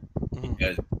better.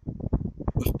 Because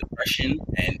with depression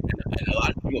and a lot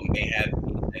of people may have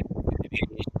like,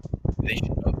 they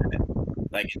should know that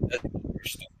like it doesn't mean you're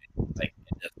stupid. Like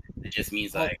it just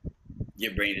means like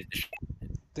your brain is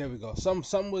distracted. There we go.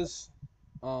 Some was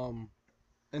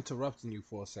interrupting you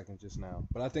for a second just now,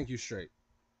 but I think you're straight.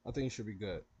 I think you should be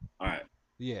good. All right.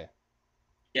 Yeah.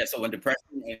 Yeah. So when depression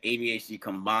and ADHD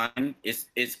combine,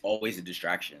 it's always a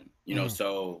distraction. You know.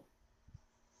 So,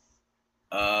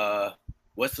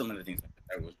 what's some of the things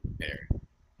that was prepared?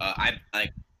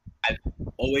 I've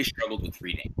always struggled with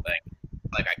reading.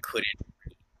 Like I couldn't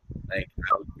read. Like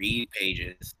I would read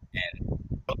pages and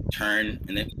I would turn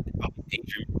and then I'll be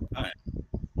daydreaming all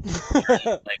the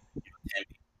time. Like 10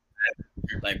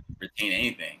 like retain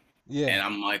anything. Yeah. And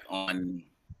I'm like on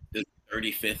the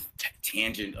 35th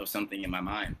tangent of something in my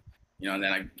mind, you know, and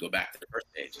then I go back to the first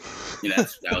page. You know,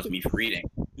 that was me for reading.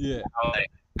 Yeah. Now, like,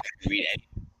 I can read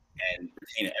anything and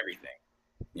retain everything,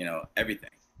 you know, everything.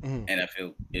 And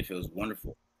it feels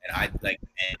wonderful. And I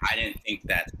didn't think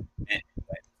that meant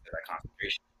like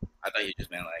concentration. I thought you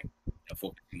just meant like, you know,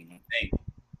 focusing on one thing.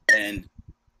 And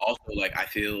also like I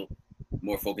feel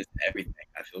more focused on everything.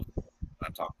 I feel when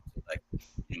I'm talking to like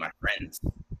my friends,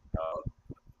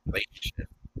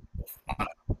 relationships,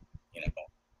 you know,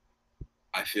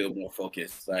 I feel more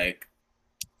focused. Like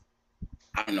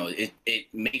I don't know,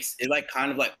 it makes it like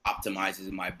kind of like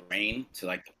optimizes my brain to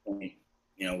like the point,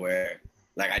 you know, where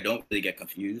like I don't really get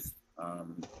confused.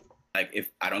 Like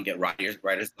if I don't get writer's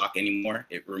block anymore,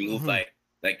 it removes like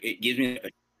it gives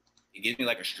me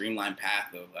like a streamlined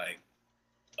path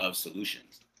of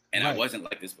solutions. And I wasn't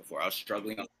like this before. I was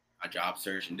struggling on my job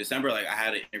search. In December, like I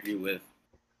had an interview with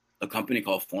a company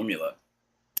called Formula,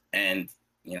 and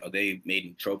you know they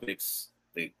made nootropics.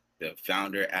 The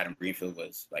founder Adam Greenfield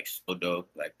was like so dope.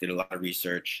 Like did a lot of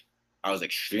research. I was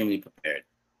extremely prepared.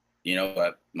 You know,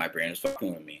 but my brain was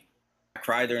fucking with me. I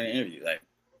cried during the interview. Like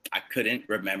I couldn't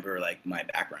remember like my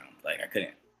background. Like I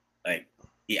couldn't. Like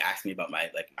he asked me about my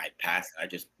past. I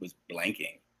just was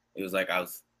blanking. It was like I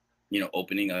was, you know,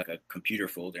 opening like a computer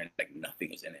folder and like nothing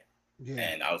was in it. Yeah.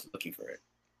 And I was looking for it.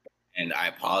 And I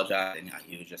apologized, and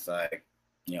he was just like,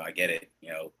 you know, I get it, you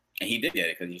know. And he did get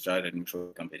it because he started a neutral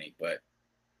company. But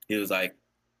he was like,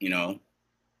 you know,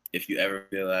 if you ever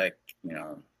feel like, you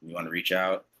know, you want to reach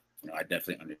out, you know, I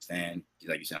definitely understand. He's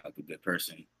like, you sound like a good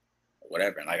person, or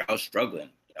whatever. And like I was struggling,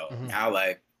 you know. Now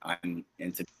like I'm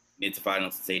into mid to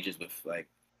final stages with like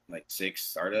 6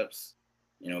 startups.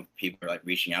 You know, people are like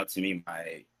reaching out to me.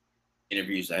 My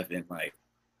interviews have been like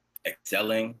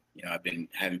excelling. You know, I've been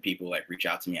having people like reach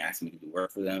out to me, asking me to do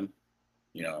work for them.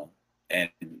 You know, and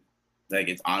like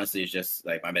it's honestly it's just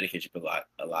like my medication put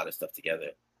a lot of stuff together.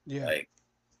 Yeah. Like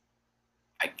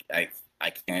I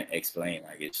can't explain.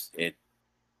 Like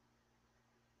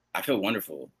I feel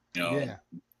wonderful. You know. Yeah.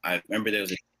 I remember there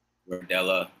was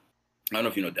Della. I don't know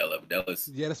if you know Della, but Della's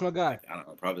that's my guy. Like, I don't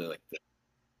know, probably like the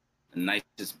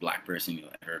nicest black person you'll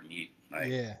ever meet. Like,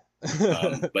 yeah.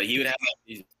 But he would have like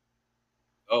these,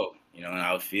 you know, and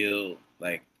I would feel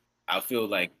like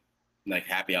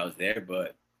happy I was there,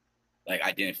 but like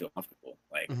I didn't feel comfortable.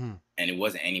 Like, and it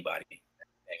wasn't anybody,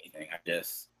 anything.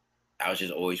 I was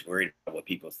just always worried about what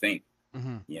people think,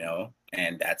 you know,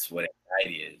 and that's what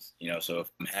anxiety is, you know. So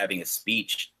if I'm having a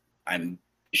speech, I'm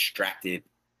distracted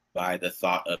by the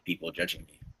thought of people judging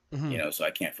me, you know, so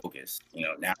I can't focus. You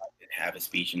know, now I can have a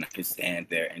speech and I can stand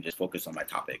there and just focus on my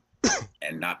topic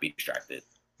and not be distracted.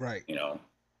 Right. You know,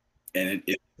 and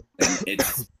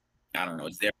it's I don't know,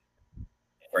 it's there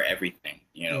for everything,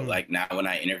 you know. Like now when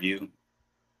I interview,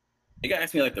 they got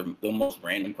ask me like the most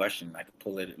random question, I could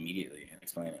pull it immediately and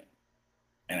explain it.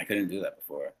 And I couldn't do that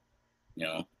before, you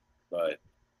know. But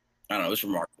I don't know, it's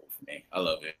remarkable for me. I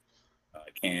love it.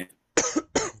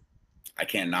 I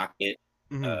can't knock it.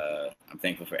 I'm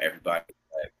thankful for everybody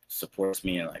that supports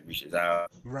me and like reaches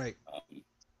out. Right.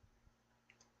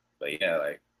 But yeah,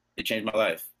 like it changed my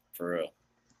life for real.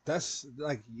 That's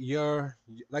like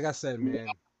like I said, man,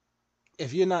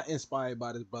 if you're not inspired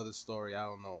by this brother's story, I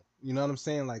don't know. You know what I'm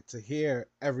saying? Like to hear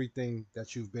everything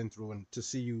that you've been through and to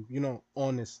see you,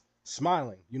 on this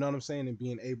smiling, you know what I'm saying, and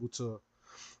being able to,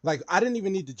 like, I didn't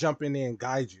even need to jump in there and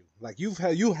guide you. Like you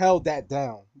held that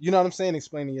down. You know what I'm saying?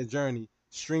 Explaining your journey,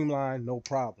 streamlined, no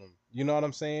problem. You know what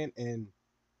I'm saying? And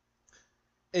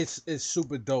it's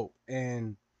super dope.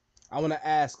 And I want to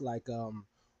ask, like,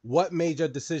 what made your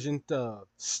decision to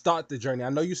start the journey? I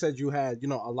know you said you had, a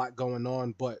lot going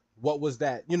on, but what was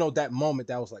that, that moment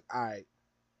that was like, all right,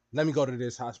 let me go to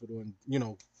this hospital and,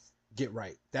 get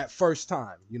right. That first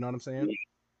time, you know what I'm saying?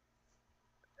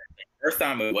 First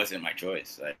time it wasn't my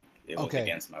choice. Like it was Okay.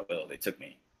 against my will. They took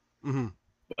me. Mm-hmm.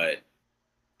 But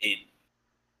it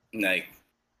like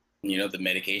the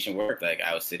medication worked. Like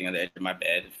I was sitting on the edge of my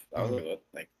bed. I was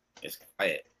like it's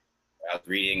quiet. I was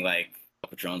reading like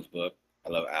Patron's book. I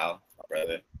love Al, my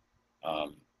brother.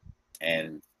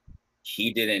 And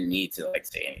he didn't need to like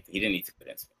say anything. He didn't need to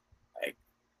convince me. Like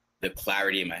the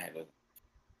clarity in my head was,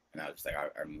 and I was just like,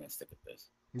 I'm gonna stick with this.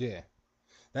 Yeah.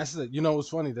 That's what's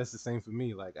funny. That's the same for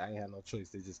me. Like I ain't had no choice.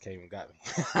 They just came and got me.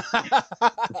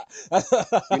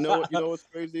 You know what's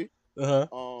crazy?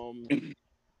 Uh-huh.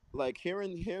 Like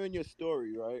hearing your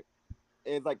story, right?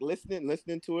 It's like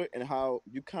listening to it and how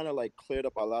you kind of like cleared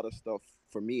up a lot of stuff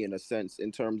for me in a sense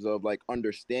in terms of like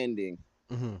understanding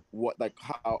Mm-hmm. what like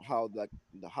how like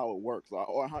how it works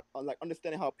or how, like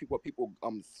understanding how people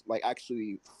like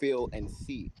actually feel and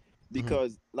see Mm-hmm.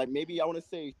 because like maybe I want to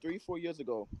say 3-4 years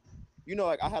ago,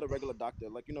 like I had a regular doctor,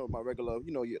 like my regular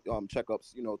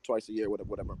checkups, twice a year,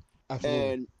 whatever.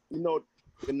 Absolutely. And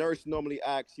the nurse normally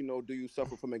asks, do you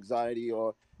suffer from anxiety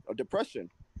or depression?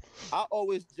 I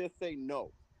always just say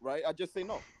no, right? I just say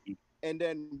no. And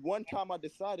then one time I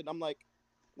decided, I'm like,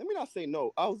 let me not say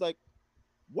no. I was like,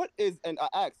 and I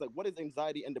asked, like, what is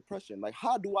anxiety and depression? Like,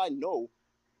 how do I know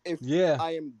if Yeah.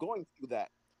 I am going through that?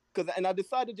 And I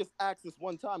decided to just ask this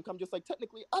one time. 'Cause I'm just like,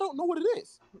 technically, I don't know what it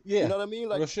is. You Yeah. know what I mean?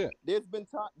 Like, Real shit. there's been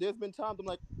times I'm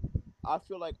like, I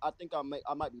feel like I think I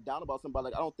might be down about something, but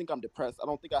like I don't think I'm depressed. I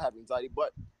don't think I have anxiety.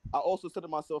 But I also said to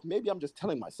myself, maybe I'm just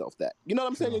telling myself that. You know what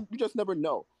I'm saying? Sure. You just never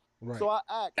know. Right. So I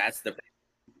asked. That's the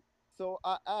So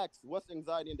I asked, what's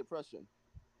anxiety and depression?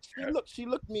 She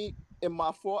looked me in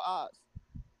my 4 eyes,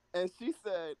 and she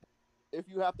said, if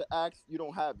you have to ask, you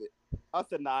don't have it. I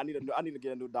said, nah, I need to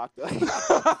get a new doctor. I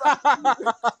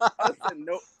said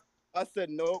no. I said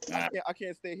no. I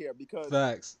can't stay here because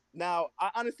Facts. now I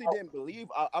honestly didn't believe.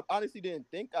 I honestly didn't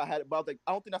think I had it. But I was like,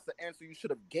 I don't think that's the answer you should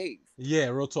have gave. Yeah.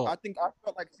 Real talk. I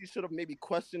felt like she should have maybe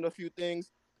questioned a few things,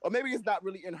 or maybe it's not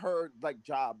really in her like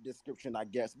job description, I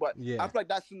guess. But I Yeah. feel like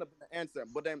that shouldn't have been the answer.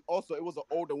 But then also it was an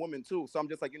older woman too, so I'm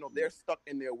just like, they're stuck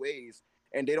in their ways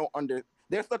and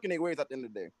they're stuck in their ways at the end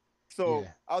of the day. So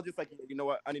Yeah. I was just like, you know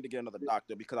what, I need to get another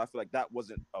doctor because I feel like that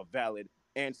wasn't a valid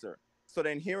answer. So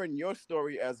then hearing your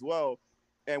story as well,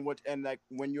 and like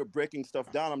when you're breaking stuff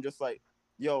down, I'm just like,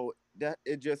 yo, that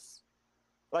it just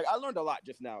like I learned a lot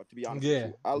just now. To be honest with Yeah.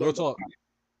 you, I Real learned a talk. lot.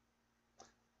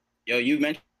 Yo, you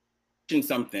mentioned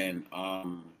something.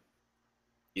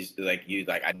 You like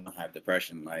I don't have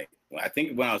depression. Like I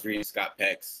think when I was reading Scott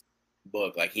Peck's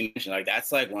book, like he mentioned like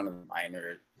that's like one of the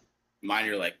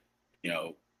minor like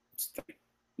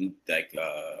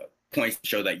points to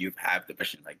show that you have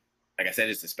depression. Like I said,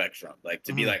 it's a spectrum. Like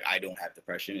to be like I don't have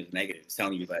depression is negative. It's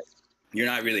telling you like you're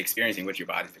not really experiencing what your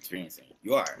body's experiencing.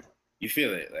 You are. You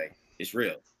feel it. Like it's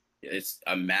real. It's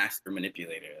a master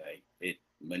manipulator. Like it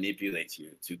manipulates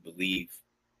you to believe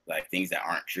like things that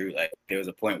aren't true. Like there was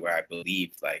a point where I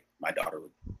believed like my daughter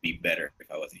would be better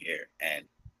if I wasn't here, and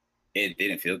it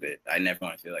didn't feel good. I never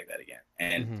want to feel like that again.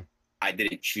 And I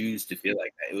didn't choose to feel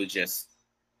like that. It was just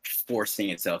forcing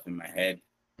itself in my head,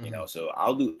 so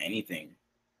I'll do anything,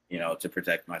 to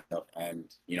protect myself. And,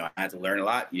 I had to learn a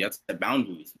lot. You have to set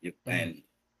boundaries, and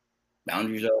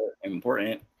boundaries are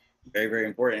important, very, very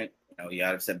important. You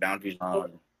got to set boundaries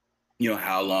on,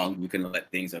 how long you can let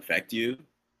things affect you.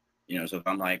 So if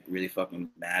I'm like really fucking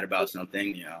mad about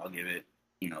something, I'll give it,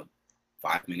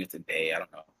 5 minutes a day. I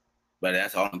don't know, but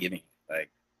that's all I'm giving.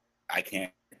 Like, I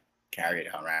can't carry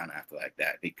it around after like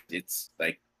that because it's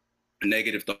like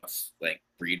negative thoughts, like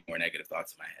breed more negative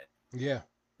thoughts in my head. Yeah.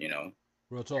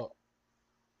 Real talk.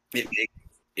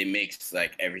 It makes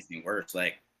like everything worse.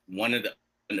 Like one of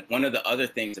the other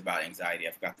things about anxiety,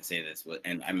 I forgot to say this,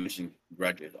 and I mentioned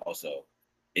grudges also,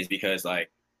 is because like,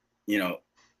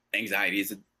 anxiety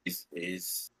is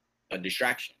a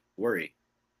distraction, worry,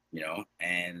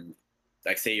 and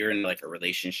like say you're in like a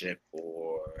relationship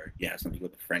or you have something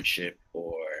with a friendship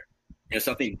or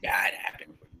something bad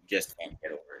happened where you just can't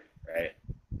get over it, right?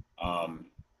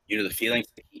 The feelings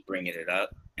keep bringing it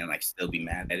up, and like still be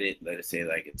mad at it. Let us say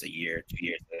like it's a year, 2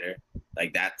 years later.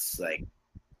 That's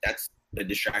a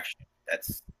distraction.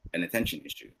 That's an attention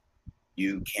issue.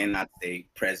 You cannot stay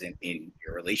present in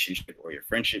your relationship or your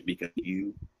friendship because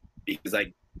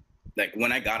like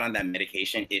when I got on that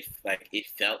medication, it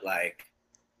felt like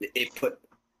it put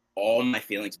all my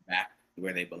feelings back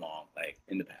where they belong, like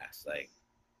in the past. Like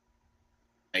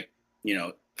you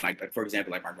know, like for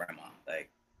example, like my grandma. Like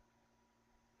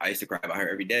I used to cry about her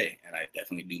every day, and I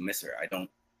definitely do miss her. I don't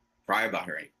cry about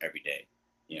her every day,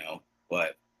 you know,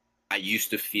 but I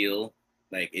used to feel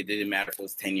like it didn't matter if it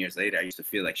was 10 years later. I used to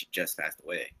feel like she just passed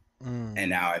away, and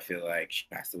now I feel like she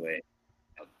passed away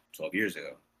 12 years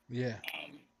ago. Yeah.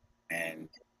 And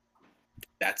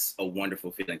that's a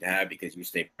wonderful feeling to have because you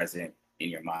stay present in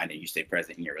your mind and you stay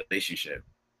present in your relationship.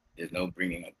 There's no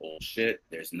bringing up bullshit.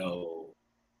 There's no,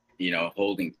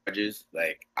 holding grudges.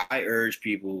 Like I urge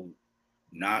people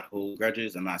not hold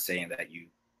grudges. I'm not saying that you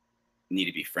need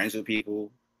to be friends with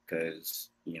people because,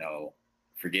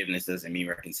 forgiveness doesn't mean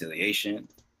reconciliation,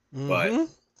 but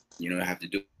you have to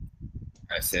do,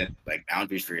 I said, like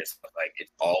boundaries for yourself. Like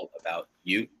it's all about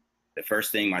you. The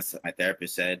first thing my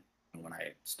therapist said when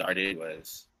I started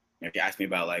was, she asked me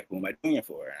about like, who am I doing it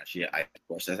for? And of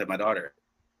course, I said my daughter.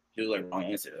 She was like, wrong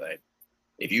answer. Like,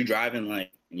 if you driving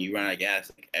like and you run out of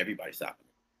gas, like everybody's stopping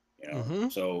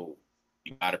you. So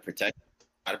you gotta protect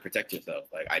yourself.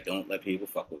 Like I don't let people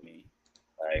fuck with me.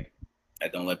 Like I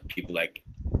don't let people like,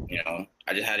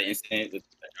 I just had an incident with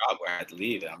a job where I had to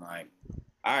leave, and I'm like,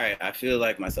 all right, I feel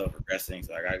like myself regressing,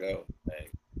 so I gotta go.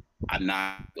 Like I'm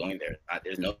not going there.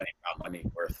 There's no money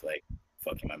worth like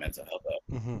fucking my mental health up.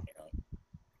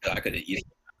 I could have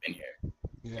easily not been here.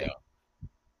 Yeah.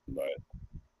 But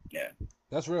yeah.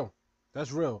 That's real.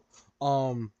 That's real.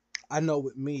 I know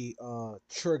with me,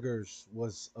 triggers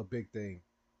was a big thing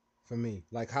for me.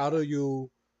 Like, how do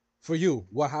you, for you,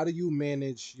 how do you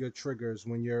manage your triggers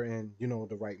when you're in,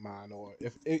 the right mind, or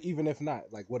if even if not,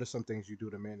 like, what are some things you do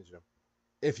to manage them,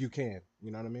 if you can, you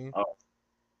know what I mean? Oh,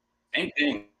 same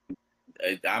thing.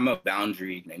 I'm a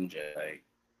boundary ninja. Like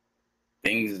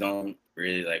things don't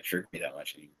really like trigger me that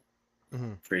much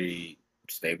anymore. Pretty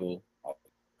stable all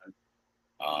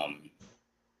the time.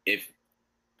 If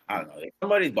I don't know, if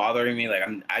somebody's bothering me, like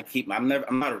I'm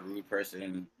not a rude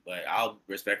person, but I'll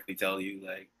respectfully tell you,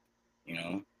 like,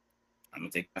 I'm gonna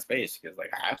take my space because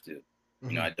like I have to.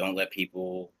 I don't let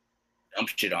people dump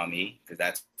shit on me because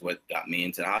that's what got me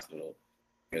into the hospital.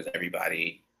 Because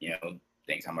everybody,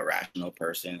 thinks I'm a rational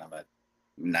person. I'm a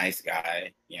nice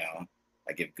guy.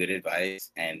 I give good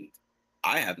advice, and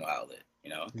I have no outlet.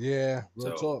 Yeah,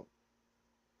 real So talk.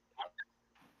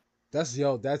 That's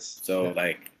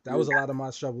like that was a lot of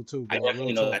my struggle too, I bro. Real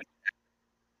definitely know talk. that.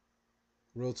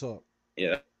 Real talk. Yeah,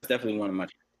 that's definitely one of my,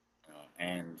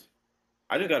 and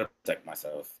I just gotta protect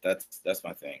myself. That's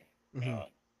my thing.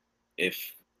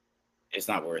 If it's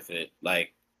not worth it,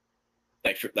 like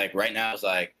right now, it's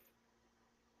like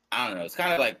I don't know. It's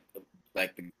kind of like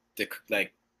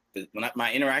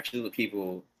my interactions with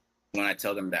people when I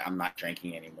tell them that I'm not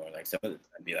drinking anymore. Like some of them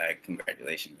I'd be like,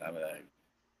 "Congratulations." I'm like,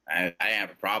 I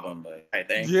have a problem, but I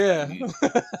think Yeah.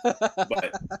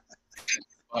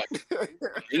 but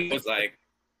it was like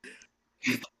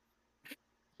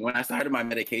when I started my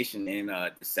medication in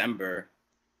December,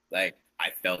 like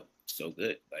I felt so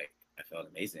good. Like I felt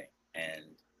amazing, and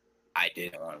I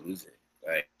didn't want to lose it.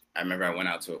 Like I remember I went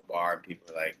out to a bar and people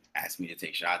like asked me to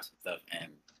take shots and stuff,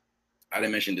 and I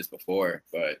didn't mention this before,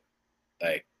 but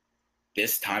like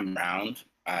this time around,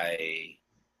 I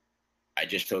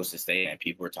just chose to stay, and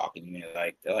people were talking to me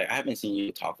like they're like, I haven't seen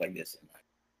you talk like this in like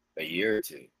a year or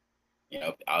two.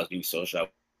 I was being social, I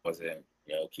wasn't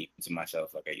keeping to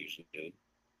myself like I usually do,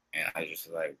 and I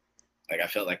just like I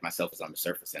felt like myself was on the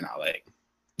surface and not like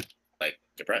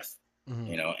depressed,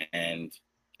 and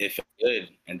it felt good.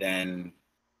 And then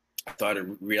I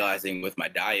started realizing with my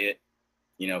diet,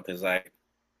 because like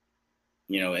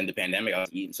in the pandemic, I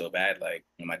was eating so bad. Like,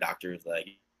 my doctor was like,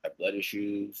 "You have blood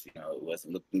issues." It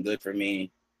wasn't looking good for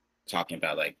me. Talking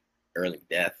about like early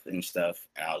death and stuff,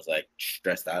 and I was like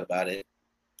stressed out about it.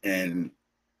 And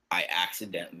I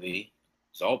accidentally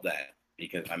solved that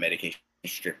because my medication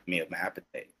stripped me of my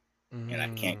appetite, and I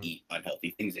can't eat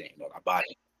unhealthy things anymore. My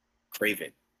body crave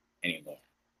it anymore.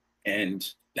 And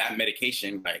that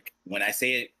medication, like when I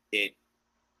say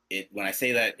when I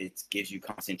say that it gives you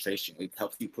concentration, it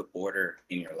helps you put order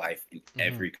in your life in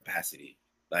every capacity.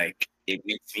 Like it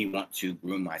makes me want to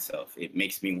groom myself. It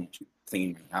makes me want to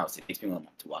clean my house. It makes me want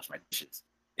to wash my dishes.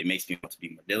 It makes me want to be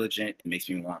more diligent. It makes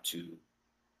me want to,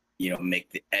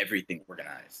 make everything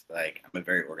organized. Like I'm a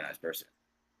very organized person,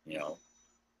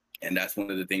 and that's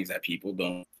one of the things that people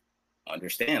don't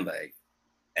understand like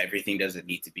everything doesn't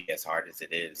need to be as hard as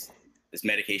it is. This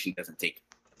medication doesn't take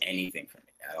anything from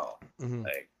me at all. Mm-hmm.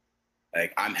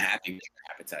 Like I'm happy with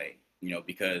my appetite,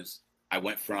 because I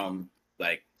went from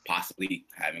like possibly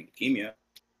having leukemia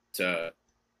to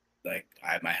like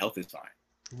my health is fine,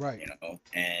 Right.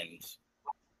 and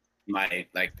my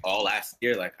like all last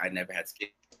year, like I never had skin.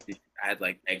 I had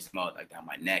like eczema like down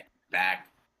my neck, back,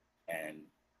 and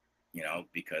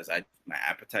because my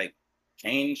appetite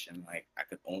changed, and like I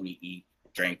could only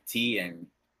drink tea and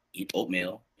eat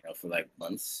oatmeal, for like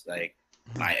months. Like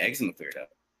my eczema cleared up,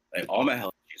 like all my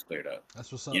health issues cleared up.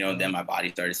 That's what's up. Then my body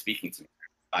started speaking to me.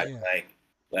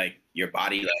 Like your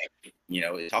body, like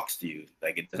it talks to you,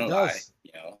 like it doesn't lie.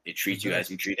 It treats you as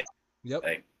you treat it. Yep.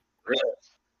 Like really.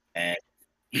 And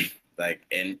like,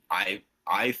 and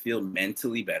I feel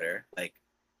mentally better. Like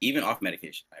even off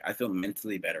medication, like, I feel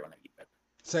mentally better when I eat better.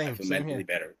 Same. I feel same mentally here.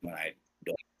 better when I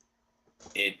don't.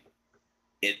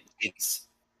 It's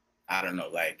I don't know,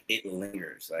 like it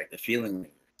lingers, like the feeling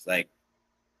lingers. Like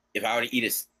if I were to eat a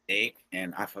steak,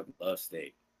 and I fucking love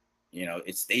steak,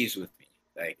 it stays with me.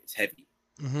 Like it's heavy,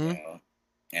 Mm-hmm.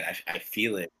 And I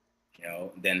feel it,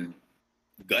 then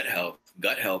gut health,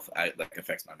 I like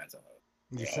affects my mental health.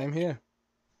 Yeah, same here.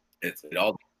 It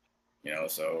all,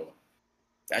 so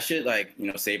that shit like,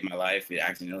 saved my life. It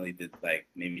accidentally did like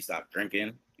made me stop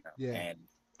drinking. Yeah. And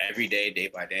every day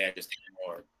by day, I just get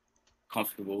more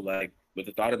comfortable like with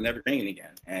the thought of never drinking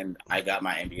again. And I got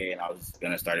my MBA, and I was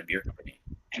gonna start a beer company.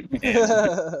 And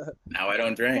now I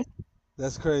don't drink.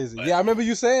 That's crazy. But, yeah, I remember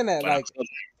you saying that. Like,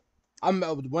 I'm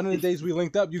one of the days we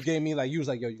linked up, you gave me like, you was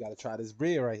like, yo, you gotta try this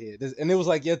beer right here. And it was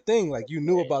like your thing. Like you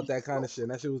knew about that kind of shit.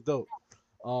 And that shit was dope.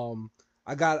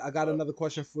 I got another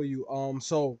question for you.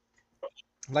 So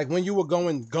like when you were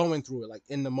going through it, like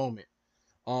in the moment,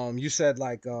 you said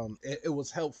like it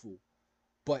was helpful,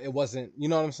 but it wasn't, you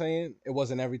know what I'm saying? It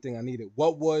wasn't everything I needed.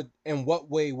 What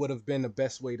way would have been the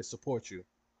best way to support you?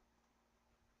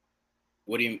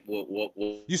 What do you what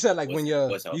you said like when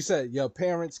you said your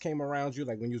parents came around you,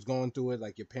 like when you was going through it,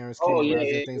 like your parents came around you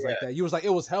and things like that. You was like,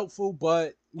 it was helpful,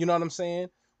 but you know what I'm saying?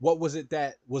 What was it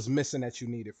that was missing that you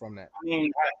needed from that? I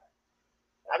mean,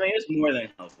 it's more than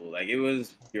helpful. Like it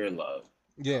was your love.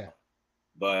 Yeah.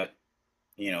 But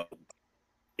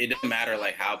it doesn't matter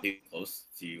like how people close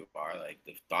to you are. Like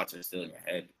the thoughts are still in your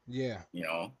head. Yeah.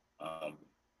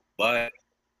 But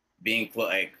being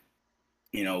like,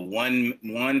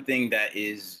 one thing that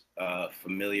is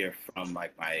familiar from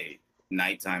like my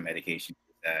nighttime medication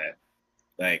is that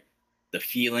like the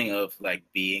feeling of like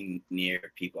being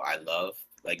near people I love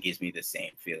like gives me the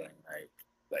same feeling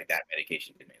like that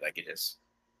medication did me. Like it just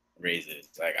raises,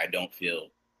 like I don't feel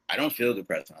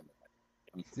depressed on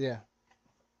the yeah.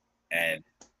 And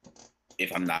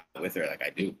if I'm not with her, like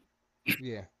I do.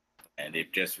 Yeah. And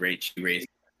it just raised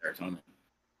serotonin.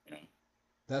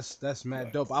 That's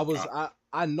mad dope.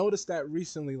 I noticed that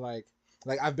recently, like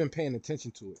I've been paying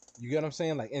attention to it. You get what I'm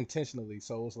saying? Like intentionally.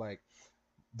 So it was like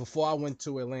before I went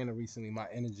to Atlanta recently, my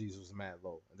energies was mad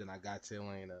low. And then I got to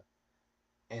Atlanta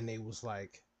and they was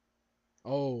like,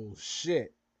 oh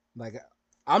shit. Like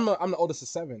I'm the oldest of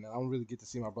 7, and I don't really get to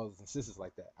see my brothers and sisters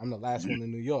like that. I'm the last one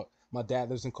in New York. My dad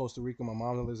lives in Costa Rica, my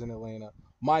mom lives in Atlanta.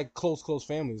 My close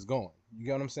family is gone. You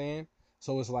get what I'm saying?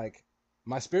 So it's like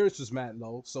my spirits was mad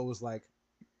low. So it's like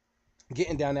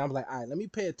getting down there, I'm like, all right, let me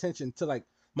pay attention to like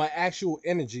my actual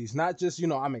energies, not just,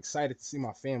 I'm excited to see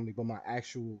my family, but my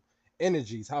actual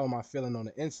energies. How am I feeling on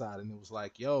the inside? And it was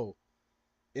like, yo,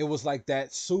 it was like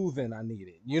that soothing I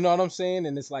needed. You know what I'm saying?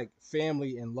 And it's like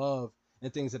family and love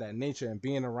and things of that nature, and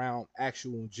being around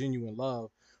actual genuine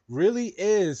love really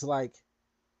is like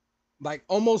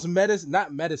almost medicine,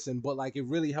 not medicine, but like it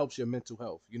really helps your mental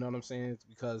health. You know what I'm saying? It's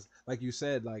because like you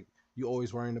said, like you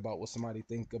always worrying about what somebody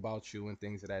think about you and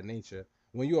things of that nature.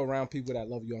 When you're around people that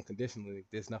love you unconditionally,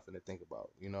 there's nothing to think about.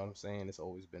 You know what I'm saying? It's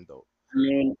always been dope.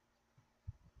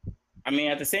 I mean,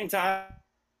 at the same time,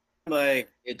 like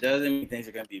it doesn't mean things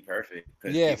are gonna be perfect,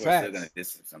 because people facts. are still gonna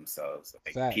distance themselves.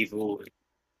 Like facts. People,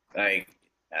 like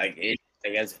it,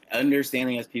 like as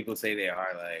understanding as people say they are,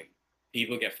 like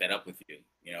people get fed up with you.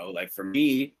 Like for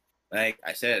me, like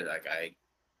I said, like I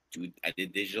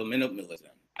did digital minimalism.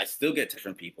 I still get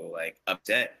from people like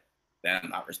upset that I'm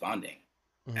not responding.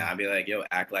 Mm-hmm. And I'd be like, yo,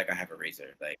 act like I have a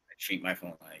razor. Like I treat my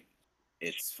phone like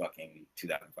it's fucking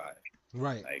 2005.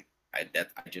 Right. Like I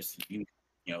just use,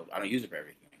 I don't use it for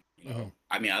everything. Mm-hmm.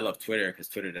 I mean, I love Twitter because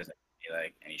Twitter doesn't give me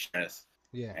like any stress.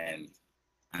 Yeah. And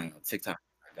I don't know, TikTok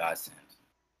is a godsend.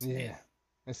 Yeah.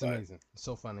 It's amazing. It's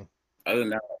so funny. Other than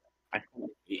that, I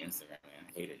hate Instagram, man.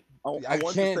 I hate it. I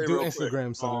can't do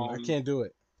Instagram, son. I can't do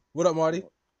it. What up, Marty?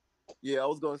 Yeah, I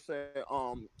was gonna say,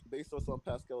 based on something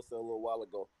Pascal said a little while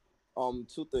ago,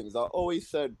 two things. I always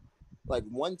said, like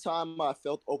one time I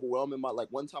felt overwhelmed in my like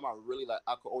one time I really like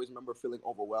I could always remember feeling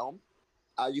overwhelmed.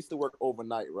 I used to work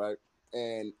overnight, right?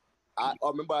 And I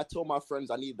remember I told my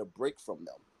friends I needed a break from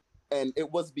them, and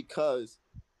it was because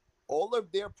all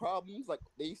of their problems, like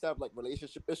they used to have like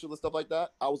relationship issues and stuff like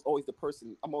that. I was always the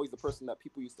person. I'm always the person that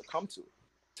people used to come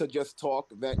to just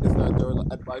talk, vent, this, that, third,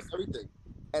 advice, everything.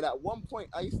 And at one point,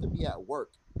 I used to be at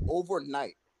work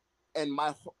overnight, and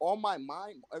my on my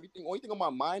mind, everything, only thing on my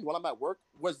mind while I'm at work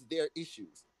was their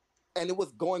issues, and it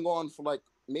was going on for like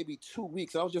maybe 2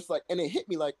 weeks. And I was just like, and it hit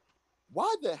me like,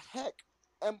 why the heck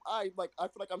am I like? I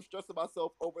feel like I'm stressing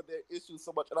myself over their issues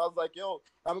so much. And I was like, yo,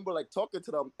 I remember like talking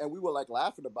to them, and we were like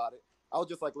laughing about it. I was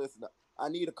just like, listen, I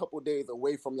need a couple of days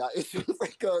away from y'all issues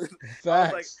because I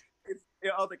was like, Facts.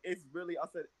 I was like, it's really. I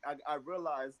said, I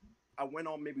realized I went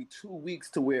on maybe 2 weeks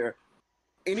to where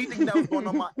anything that was going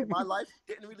on in my life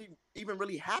didn't really even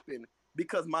really happen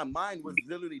because my mind was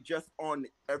literally just on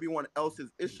everyone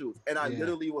else's issues, and I Yeah.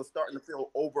 literally was starting to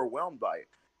feel overwhelmed by it.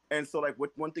 And so, like,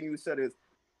 what one thing you said is,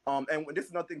 and this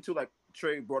is nothing too, like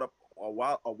Trey brought up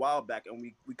a while back, and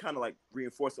we kind of like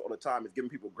reinforce it all the time, is giving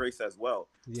people grace as well.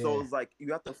 So Yeah. it's like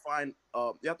you have to find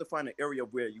an area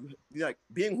where you like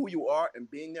being who you are and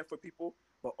being there for people,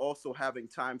 but also having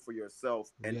time for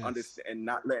yourself and Yes. understand and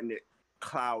not letting it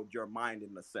cloud your mind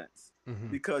in a sense, Hmm.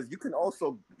 because you can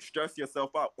also stress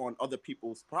yourself out on other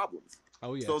people's problems.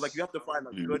 Oh So like you yes. have to find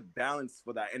a good balance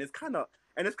for that, and it's kind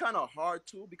of hard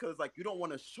too, because like you don't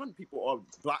want to shun people or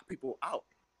block people out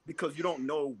because you don't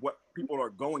know what people are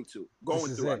This going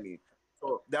is through. I it. mean,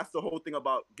 so that's the whole thing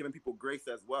about giving people grace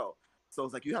as well. So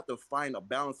it's like you have to find a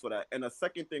balance for that. And a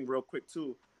second thing, real quick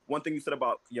too, one thing you said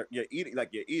about your eating,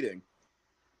 like your eating,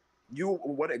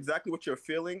 what you're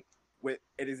feeling with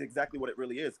it is exactly what it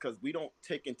really is, because we don't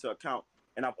take into account,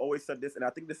 and I've always said this, and I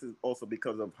think this is also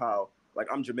because of how, like,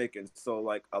 I'm Jamaican, so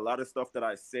like a lot of stuff that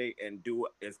I say and do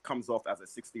is comes off as a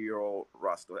 60-year-old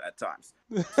roster at times.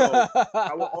 So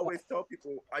I used to always tell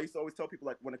people,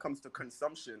 like, when it comes to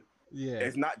consumption, Yeah.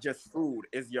 it's not just food,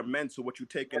 it's your mental, what you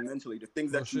take in mentally, the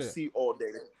things Real that you shit. see all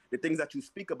day, the things that you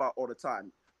speak about all the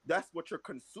time. That's what you're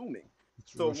consuming.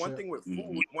 It's So real shit. one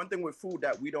thing with food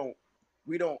that we don't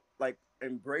like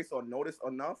embrace or notice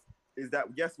enough is that,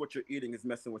 yes, what you're eating is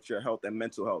messing with your health and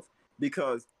mental health,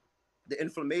 because the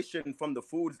inflammation from the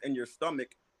foods in your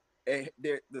stomach,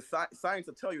 science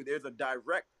will tell you there's a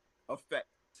direct effect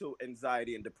to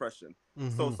anxiety and depression.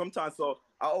 So Hmm. sometimes,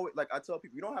 I tell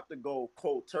people, you don't have to go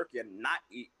cold turkey and not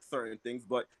eat certain things,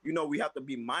 but we have to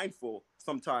be mindful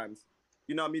sometimes.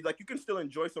 What I mean, like, you can still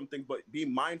enjoy some things, but be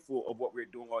mindful of what we're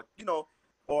doing,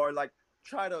 or like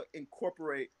try to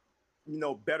incorporate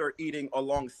better eating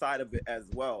alongside of it as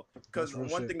well. Because That's real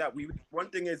one shit. thing one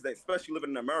thing is that, especially living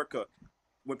in America,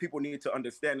 what people need to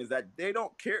understand is that they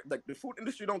don't care. Like, the food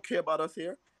industry don't care about us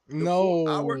here. The food, No.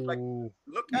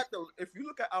 if you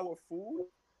look at our food,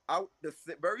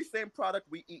 very same product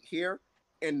we eat here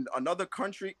in another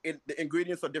country, the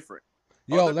ingredients are different.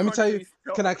 Yo, Other let me tell you. countries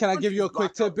tell Can I other can I give you countries a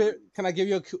quick block out tidbit? ingredients. Can I give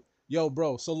you yo,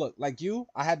 bro? So look, like you,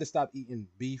 I had to stop eating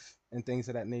beef and things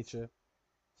of that nature,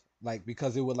 like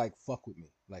because it would like fuck with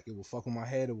me, like it would fuck with my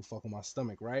head, it would fuck with my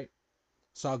stomach, right?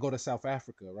 So I go to South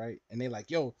Africa, right? And they like,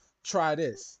 yo, try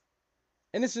this,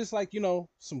 and it's just like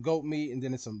some goat meat and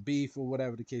then it's some beef or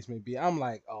whatever the case may be. I'm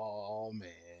like, oh man,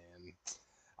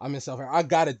 I'm in South Africa. I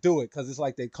gotta do it because it's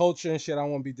like their culture and shit. I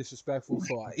don't want to be disrespectful,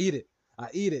 so I eat it. I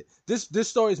eat it. This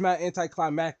story is mad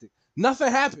anticlimactic.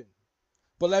 Nothing happened.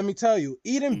 But let me tell you,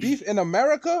 eating beef in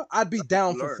America, I'd be That's what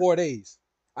down you for learn. 4 days.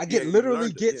 I Yeah, get you literally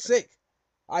learned it. get Yeah, sick.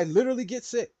 I literally get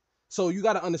sick. So you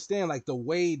got to understand, like the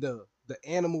way the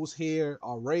animals here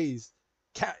are raised,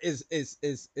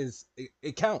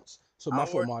 it counts. So my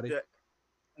fault, our Marty. the,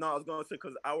 no, I was gonna say,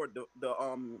 because the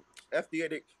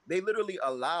FDA, they literally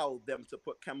allow them to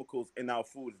put chemicals in our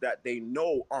foods that they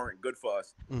know aren't good for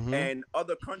us. Mm-hmm. And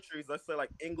other countries, let's say like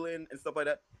England and stuff like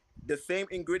that, the same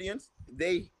ingredients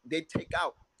they take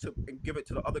out to and give it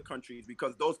to the other countries,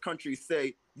 because those countries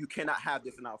say you cannot have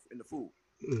this in the food.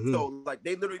 Mm-hmm. So like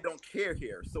they literally don't care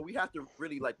here. So we have to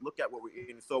really like look at what we're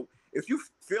eating. So if you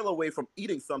feel away from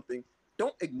eating something,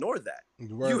 don't ignore that. You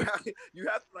Word. have you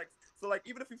have to, like, so like,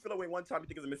 even if you feel away one time, you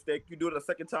think it's a mistake, you do it a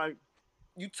second time,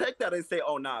 you take that and say,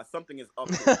 oh nah, something is up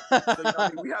here. So what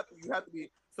I mean, we have to be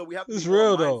It's more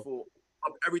real though. mindful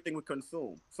of everything we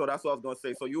consume. So that's what I was gonna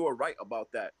say. So you were right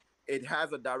about that. It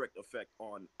has a direct effect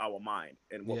on our mind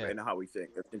and what Yeah. and how we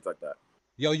think and things like that.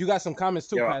 Yo, you got some comments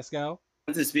too, Yo, I Pascal.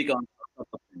 want to speak on.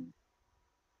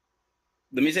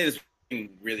 Let me say this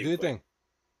really Do your quick. thing.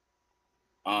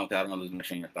 'Cause I don't want to lose my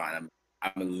train of thought.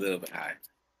 I'm a little bit high,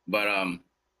 but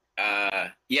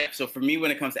yeah. So for me,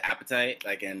 when it comes to appetite,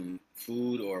 like in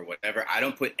food or whatever, I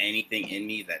don't put anything in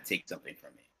me that takes something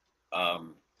from me.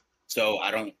 So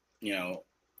I don't, you know,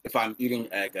 if I'm eating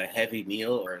like a heavy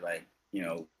meal or like, you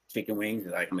know, chicken wings,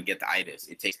 like I'm gonna get the itis.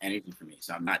 It takes energy from me,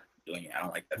 so I'm not doing it. I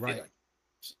don't like that Right.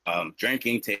 feeling.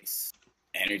 Drinking takes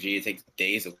energy. It takes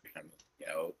days away from me. You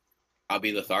know, I'll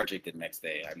be lethargic the next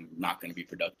day. I'm not going to be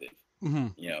productive. Mm-hmm.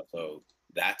 You know, so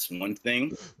that's one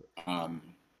thing. Um,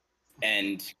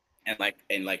 and and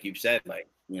like you said, like,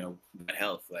 you know, my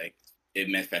health, like it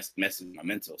messes with my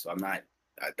mental. So I'm not.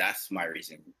 That's my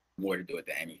reason more to do it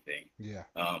than anything. Yeah.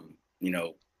 You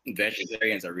know,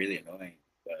 vegetarians are really annoying,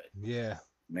 but Yeah.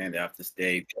 man, they have to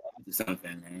stay to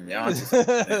something. Man. They have to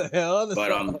something. Hell, that's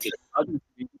But all.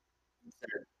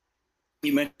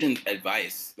 you mentioned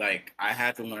advice. Like I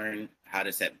had to learn how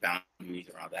to set boundaries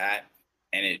around that,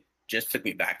 and it just took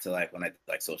me back to like when I did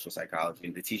like social psychology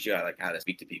and to teach you how to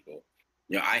speak to people.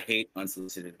 You know, I hate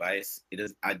unsolicited advice.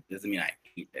 Doesn't mean I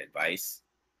hate advice,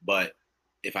 but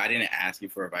if I didn't ask you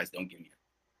for advice, don't give me it.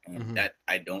 And that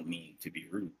I don't mean to be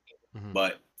rude,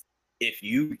 but if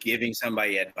you giving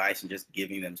somebody advice and just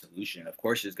giving them solution, of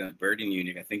course it's going to burden you and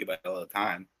you're going to think about it all the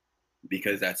time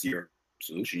because that's your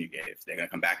solution you gave. They're going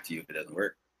to come back to you if it doesn't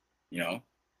work, you know?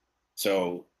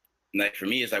 So like for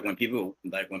me, it's like when people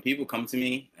come to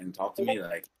me and talk to me,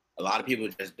 like a lot of people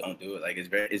just don't do it. Like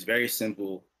it's very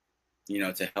simple, you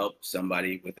know, to help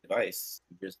somebody with advice.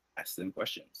 You just ask them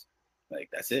questions. Like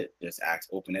that's it. Just ask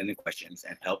open-ended questions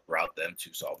and help route them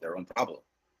to solve their own problem.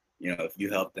 You know, if you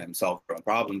help them solve their own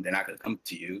problem, they're not going to come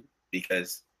to you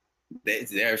because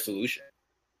it's their solution.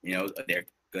 You know, they're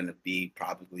going to be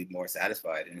probably more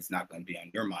satisfied and it's not going to be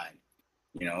on your mind.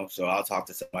 You know, so I'll talk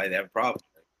to somebody that have a problem.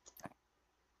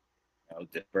 You know,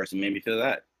 this person made me feel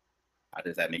that. How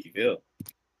does that make you feel?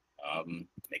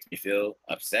 Makes me feel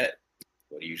upset.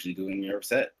 What do you usually do when you're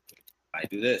upset? I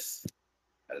do this.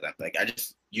 Like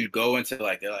you go into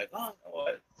like, they're like, oh, you know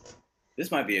what?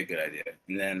 This might be a good idea.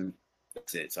 And then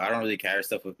that's it. So I don't really carry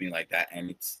stuff with me like that. And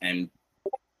it's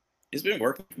been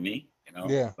working for me, you know?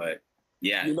 Yeah. But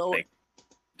yeah, You know, like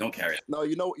don't carry it. no,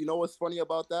 you know what's funny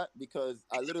about that? Because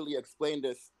I literally explained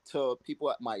this to people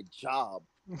at my job,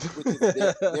 which is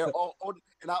they're all,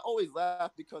 and I always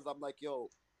laugh because I'm like, yo,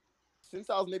 since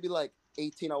I was maybe like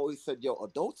 18, I always said, yo,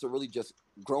 adults are really just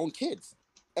grown kids.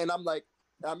 And I'm like,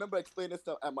 I remember explaining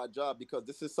this at my job because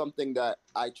this is something that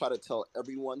I try to tell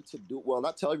everyone to do. Well,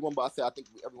 not tell everyone, but I say I think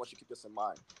everyone should keep this in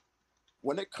mind.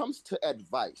 When it comes to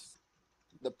advice,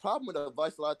 the problem with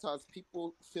advice, a lot of times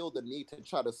people feel the need to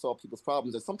try to solve people's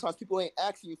problems, and sometimes people ain't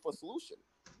asking you for a solution.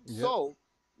 Yep. So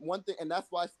one thing, and that's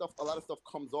why a lot of stuff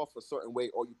comes off a certain way,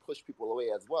 or you push people away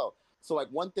as well. So like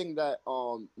one thing that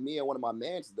me and one of my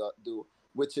mans do,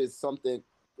 which is something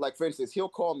like, for instance, he'll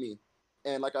call me,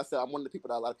 and like I said, I'm one of the people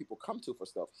that a lot of people come to for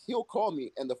stuff. He'll call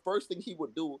me, and the first thing he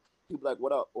would do, he'd be like,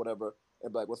 "What up?" whatever,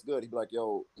 and be like, "What's good?" He'd be like,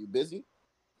 "Yo, you busy?"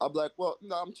 I'd be like, "Well,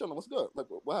 no, I'm chilling. What's good? Like,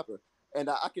 what happened?" And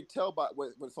I could tell by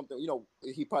when something, you know,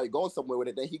 he probably going somewhere with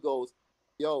it. Then he goes,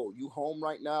 "Yo, you home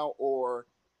right now, or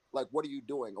like, what are you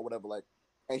doing, or whatever?" Like,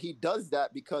 and he does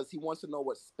that because he wants to know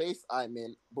what space I'm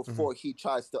in before he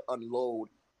tries to unload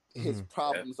his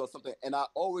problems or something. And I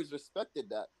always respected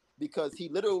that because he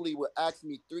literally would ask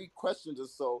me 3 questions or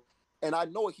so, and I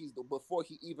know what he's doing before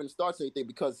he even starts anything.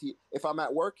 Because if I'm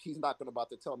at work, he's not gonna about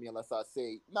to tell me unless I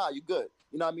say, "Nah, you good."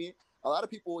 You know what I mean? A lot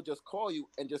of people will just call you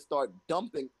and just start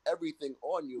dumping everything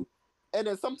on you, and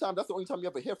then sometimes that's the only time you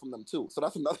ever hear from them too. So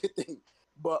that's another thing.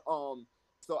 But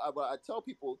but I tell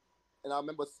people, and I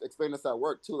remember explaining this at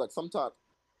work too. Like sometimes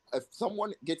if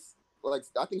someone gets, like,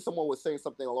 I think someone was saying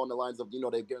something along the lines of, you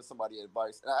know, they've given somebody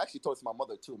advice, and I actually told it to my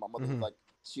mother too. My mother was like,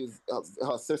 she was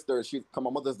her sister. My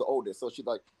mother's the oldest, so she's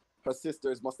like, her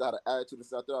sisters must have had an attitude and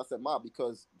stuff. I said, "Mom,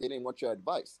 because they didn't want your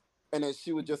advice." And then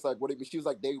she was just like, "What do you mean?" She was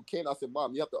like, "They came." I said,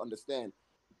 "Mom, you have to understand.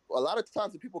 A lot of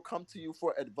times when people come to you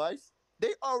for advice,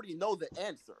 they already know the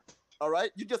answer. All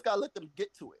right, you just gotta let them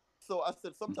get to it." So I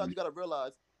said, sometimes you gotta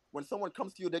realize when someone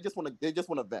comes to you, they just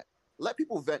wanna vent. Let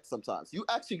people vent sometimes. You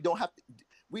actually don't have to.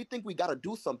 We think we gotta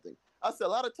do something. I said a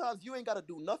lot of times you ain't gotta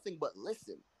do nothing but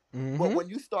listen. But when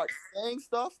you start saying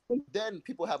stuff, then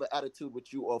people have an attitude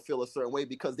with you or feel a certain way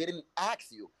because they didn't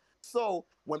ask you. So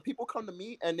when people come to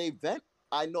me and they vent,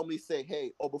 I normally say,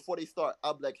 "Hey," or before they start,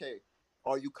 I'll be like, "Hey,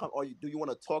 do you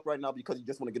want to talk right now because you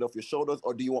just want to get off your shoulders,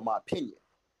 or do you want my opinion?"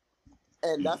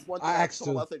 And that's one thing I told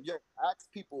them. I said, "Yo, ask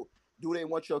people, do they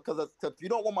want your, because if you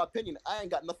don't want my opinion, I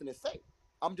ain't got nothing to say.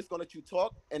 I'm just gonna let you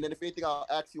talk, and then if anything, I'll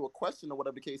ask you a question or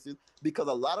whatever the case is." Because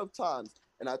a lot of times,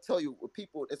 and I tell you, with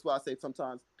people, that's why I say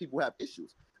sometimes people have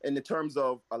issues. in the terms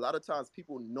of a lot of times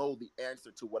people know the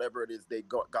answer to whatever it is they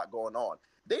got going on.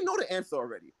 They know the answer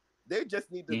already. They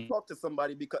just need to talk to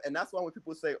somebody, because, and that's why when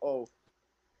people say, "Oh,"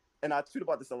 and I tweet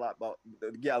about this a lot about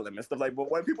the yelling and stuff like. But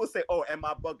when people say, "Oh, am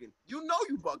I bugging?" You know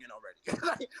you bugging already.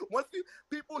 Like, once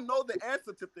people know the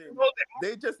answer to things,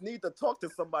 they just need to talk to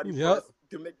somebody first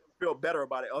to make them feel better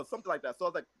about it or something like that. So I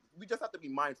was like, we just have to be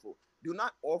mindful. Do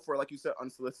not offer, like you said,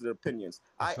 unsolicited opinions.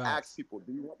 I ask people,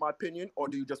 "Do you want my opinion, or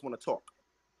do you just want to talk?"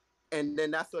 And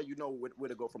then that's how you know where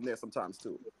to go from there. Sometimes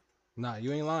too. Nah,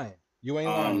 you ain't lying. You ain't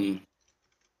lying.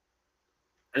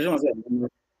 I just want to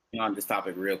say on this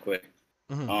topic real quick.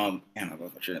 Mm-hmm. Damn, I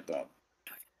lost my train of thought.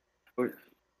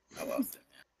 I lost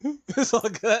it. It's all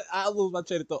good. I lose my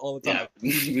train of thought all the time.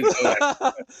 Yeah.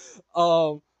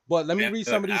 But let me read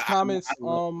some of these comments. I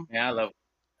love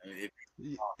it.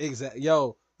 Exactly.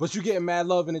 Yo, but you getting mad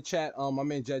love in the chat. My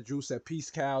man Jet Drew said, "Peace,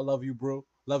 Cal. Love you, bro.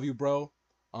 Love you, bro."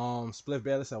 Split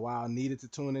Baylor said, "Wow, I needed to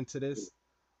tune into this."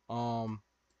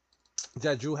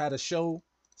 Jet Drew had a show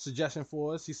suggestion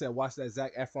for us. He said, "Watch that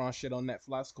Zac Efron shit on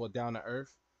Netflix called Down to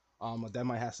Earth." That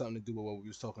might have something to do with what we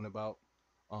was talking about.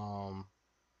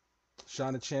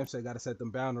 Shauna Champ said, "Gotta set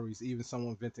them boundaries. Even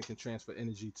someone venting can transfer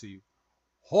energy to you."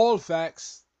 Hold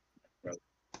facts.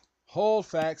 Hold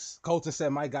facts. Colton said,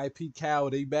 "My guy Pete Cow,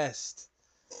 they best."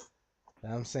 You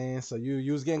know what I'm saying? So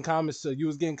you was getting comments, so you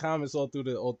was getting comments all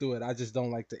through it. I just don't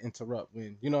like to interrupt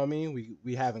when, you know what I mean?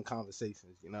 We having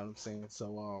conversations, you know what I'm saying?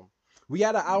 So we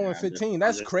had an hour and 15.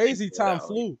 That's crazy. Time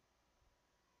flew.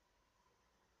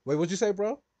 Wait, what'd you say,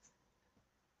 bro?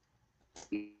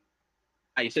 You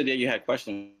said that you had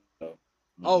questions.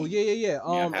 Oh yeah.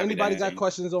 Anybody got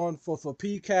questions on for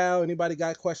P Cal? Anybody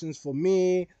got questions for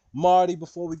me, Marty?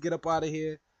 Before we get up out of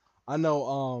here, I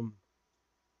know.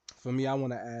 For me, I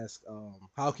want to ask,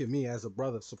 how can me as a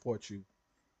brother support you?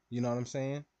 You know what I'm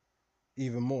saying?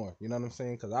 Even more. You know what I'm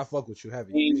saying? Because I fuck with you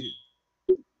heavy. I mean,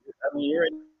 you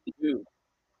already do.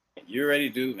 You already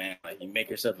do, man. Like, you make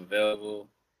yourself available.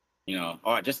 You know.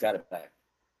 Oh, I just got it back.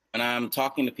 When I'm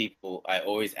talking to people, I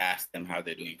always ask them how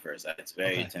they're doing first. It's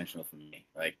very intentional for me.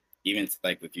 Like, even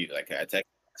like with you, like I text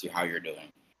you how you're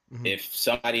doing. Mm-hmm. If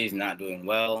somebody is not doing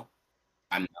well,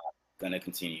 I'm not gonna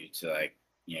continue to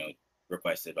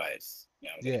request advice.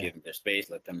 I'm gonna give them their space,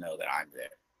 let them know that I'm there.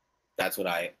 That's what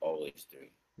I always do.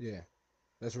 Yeah,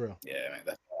 that's real. Yeah, man,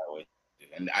 that's what I always do,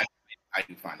 and I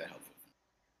do find that helpful.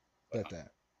 Get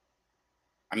that.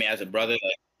 I mean, as a brother,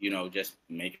 just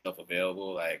make yourself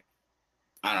available. Like,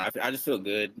 I don't know. I just feel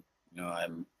good.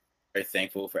 I'm very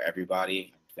thankful for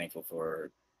everybody. I'm thankful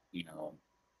for,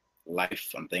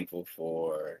 life. I'm thankful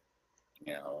for,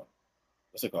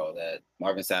 what's it called? That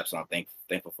Marvin Sapp song.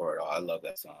 Thankful for it all. I love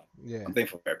that song. Yeah. I'm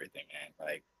thankful for everything, man.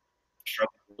 Like,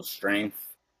 struggle,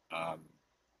 strength.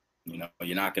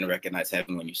 You're not gonna recognize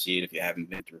heaven when you see it if you haven't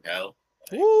been through hell.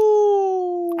 Like,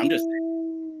 I'm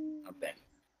thankful.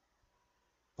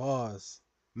 Pause.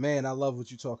 Man, I love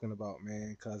what you're talking about,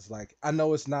 man. Cause like I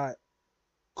know it's not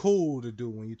cool to do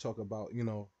when you talk about,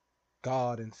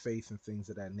 God and faith and things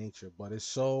of that nature, but it's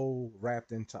so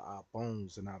wrapped into our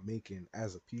bones and our making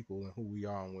as a people and who we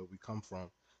are and where we come from.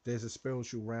 There's a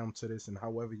spiritual realm to this, and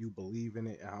however you believe in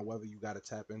it and however you got to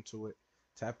tap into it,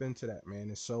 tap into that, man.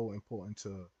 It's so important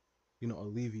to,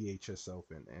 alleviate yourself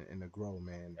and to grow,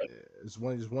 man. It's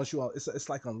once you all, it's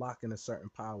like unlocking a certain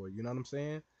power. You know what I'm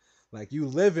saying? Like you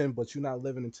living, but you're not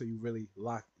living until you really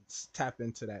tap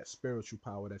into that spiritual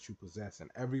power that you possess, and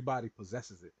everybody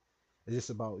possesses it. It's just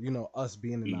about, us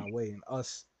being in our way and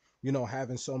us,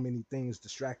 having so many things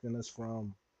distracting us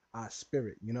from our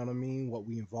spirit. You know what I mean? What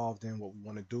we involved in, what we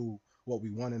want to do, what we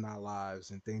want in our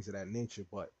lives, and things of that nature.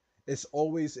 But it's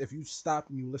always, if you stop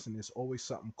and you listen, it's always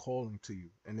something calling to you,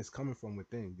 and it's coming from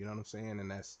within. You know what I'm saying? And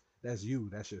that's you.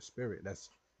 That's your spirit. That's,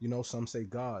 some say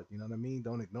God. You know what I mean?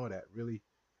 Don't ignore that. Really,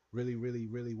 really, really,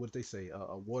 really, what they say,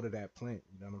 water that plant.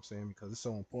 You know what I'm saying? Because it's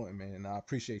so important, man. And I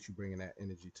appreciate you bringing that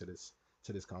energy to this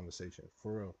conversation,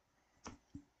 for real.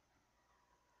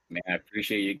 Man, I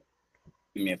appreciate you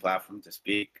giving me a platform to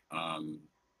speak.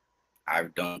 I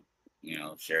don't,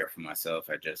 share it for myself.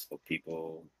 I just hope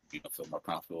people, feel more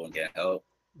comfortable and get help.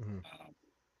 Mm-hmm.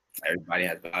 Everybody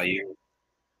has value.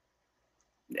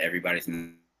 Everybody's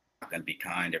not going to be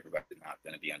kind. Everybody's not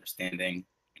going to be understanding.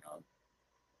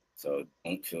 So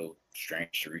don't feel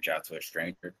strange to reach out to a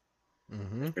stranger.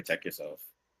 Mm-hmm. To protect yourself.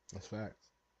 That's facts.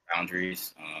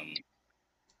 Boundaries.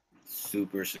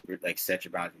 Super, like, set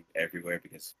your boundaries everywhere,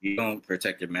 because if you don't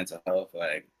protect your mental health,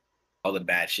 like, all the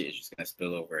bad shit is just gonna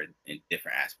spill over in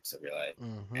different aspects of your life.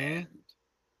 Mm-hmm. And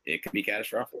it could be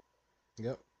catastrophic.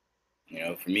 Yep.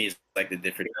 For me, it's like the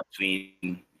difference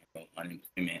between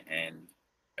unemployment and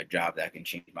a job that can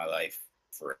change my life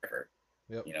forever.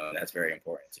 Yep. You know, and that's very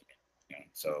important to me. You know,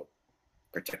 so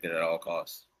protect it at all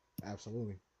costs.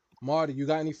 Absolutely. Marty, you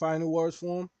got any final words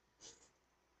for him?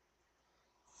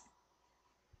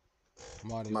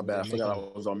 Marty My over bad. there I forgot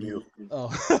making. I was on mute. Oh.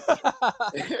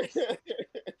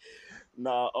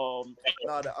 Nah,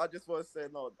 nah. I just want to say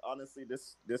no. Honestly,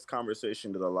 this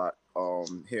conversation did a lot.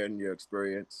 Hearing your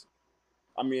experience.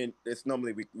 I mean, it's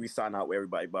normally we sign out with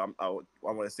everybody, but I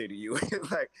want to say to you,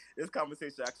 like this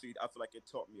conversation actually, I feel like it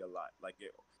taught me a lot. Like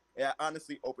it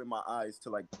honestly opened my eyes to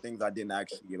like things I didn't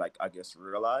actually like, I guess,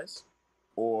 realize,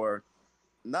 or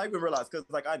not even realize, because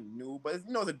like I knew, but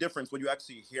you know the difference when you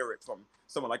actually hear it from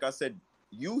someone. Like I said,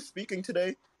 you speaking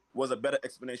today was a better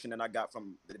explanation than I got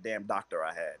from the damn doctor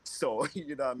I had. So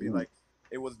you know what I mean? Like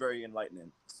it was very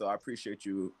enlightening. So I appreciate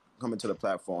you coming to the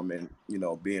platform and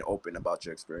being open about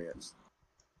your experience.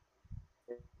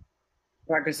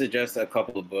 If I could suggest a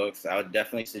couple of books, I would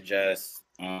definitely suggest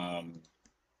Black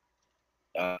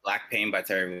Pain by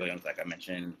Terry Williams, like I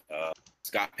mentioned.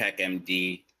 Scott Peck,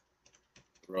 MD,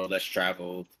 Road Less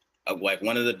Traveled. Like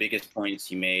one of the biggest points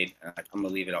he made, and I'm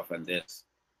gonna leave it off on this,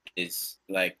 is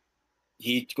like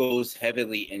he goes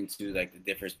heavily into like the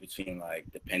difference between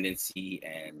like dependency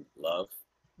and love.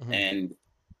 Mhm. And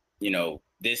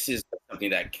this is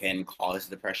something that can cause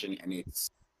depression, and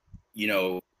it's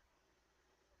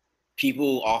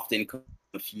people often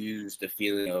confuse the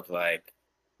feeling of like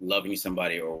loving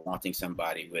somebody or wanting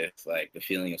somebody with like the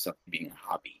feeling of something being a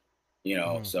hobby.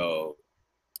 Mhm. So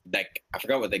like I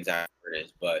forgot what the exact word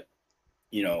is, but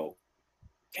oh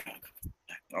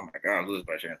my god, I'm losing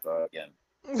my train of thought again.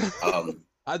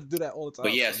 I do that all the time.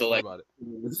 But yeah, so like about it.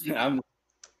 I'm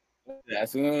as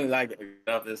soon as I get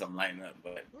off this, I'm lighting up.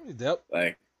 But Yep.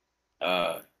 like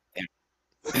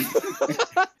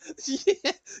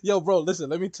Yeah. Yo, bro, listen,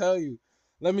 let me tell you.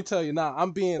 Let me tell you. Nah,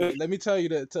 I'm being let me tell you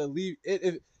to leave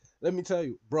it. Let me tell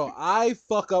you, bro, I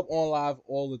fuck up on live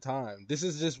all the time. This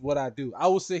is just what I do. I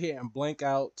will sit here and blank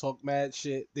out, talk mad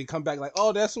shit, then come back like,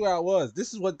 oh, that's where I was.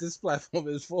 This is what this platform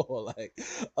is for. Like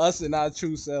us and our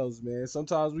true selves, man.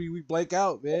 Sometimes we blank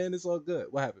out, man. It's all good.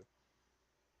 What happened?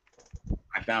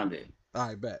 I found it. All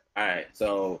right, bet. All right.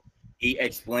 So he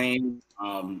explained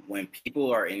when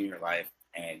people are in your life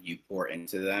and you pour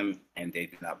into them and they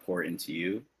do not pour into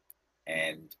you.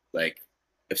 And like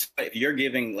if you're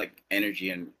giving like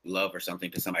energy and love or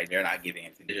something to somebody, they're not giving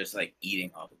anything. They're just like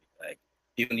eating off of it. Like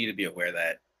people need to be aware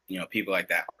that, people like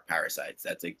that are parasites.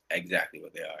 That's exactly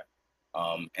what they are.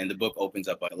 And the book opens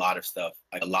up like, a lot of stuff,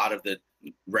 like a lot of the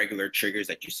regular triggers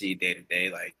that you see day to day.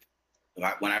 Like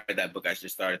when I read that book, I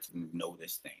just started to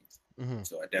notice things. Mm-hmm.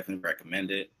 So I definitely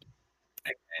recommend it.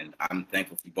 And I'm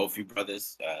thankful for both you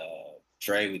brothers.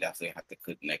 Trey, we definitely have to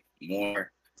connect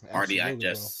more. Marty, I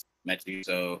just met you,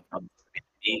 so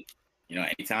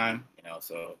anytime,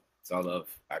 so it's all love.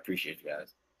 I appreciate you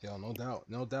guys. Yo,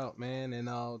 no doubt, man. And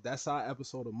that's our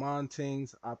episode of Mon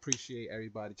Tings. I appreciate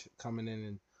everybody coming in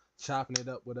and chopping it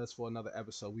up with us for another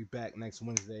episode. We back next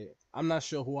Wednesday. I'm not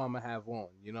sure who I'm gonna have on.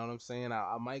 You know what I'm saying?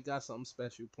 I might got something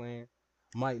special planned,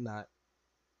 might not,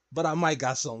 but I might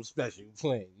got something special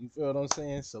planned. You feel what I'm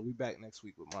saying? So we back next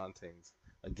week with Mon Tings.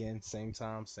 Again, same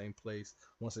time, same place.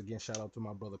 Once again, shout out to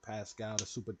my brother Pascal, the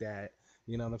super dad.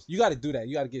 You know what I'm saying? You got to do that.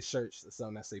 You got to get shirts or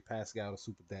something that say Pascal, the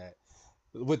super dad,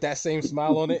 with that same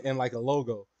smile on it and like a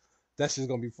logo. That's just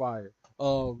gonna be fire.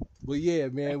 But yeah,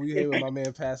 man, we here with my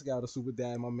man Pascal, the super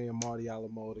dad, my man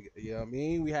MartyALaMode. You know what I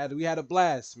mean? We had a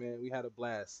blast, man. We had a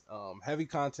blast. Heavy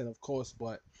content, of course,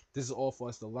 but this is all for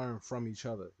us to learn from each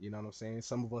other. You know what I'm saying?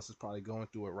 Some of us is probably going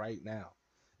through it right now.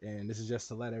 And this is just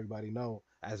to let everybody know,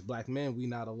 as black men, we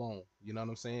not alone. You know what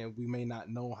I'm saying? We may not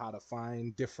know how to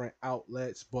find different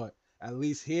outlets, but at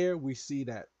least here we see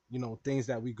that, things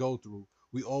that we go through,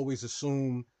 we always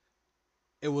assume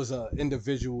it was a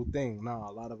individual thing.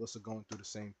 Nah, a lot of us are going through the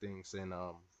same things, and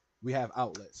we have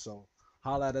outlets. So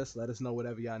holla at us, let us know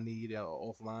whatever y'all need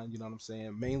offline. You know what I'm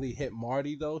saying? Mainly hit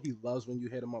Marty though. He loves when you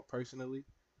hit him up personally.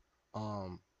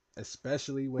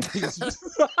 Especially when he's.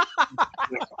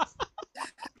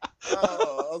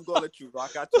 Oh, I was gonna let you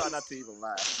rock. I try not to even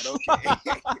laugh, but okay.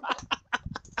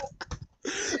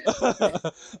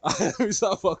 Let me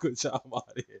stop fucking with y'all,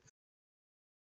 Marty.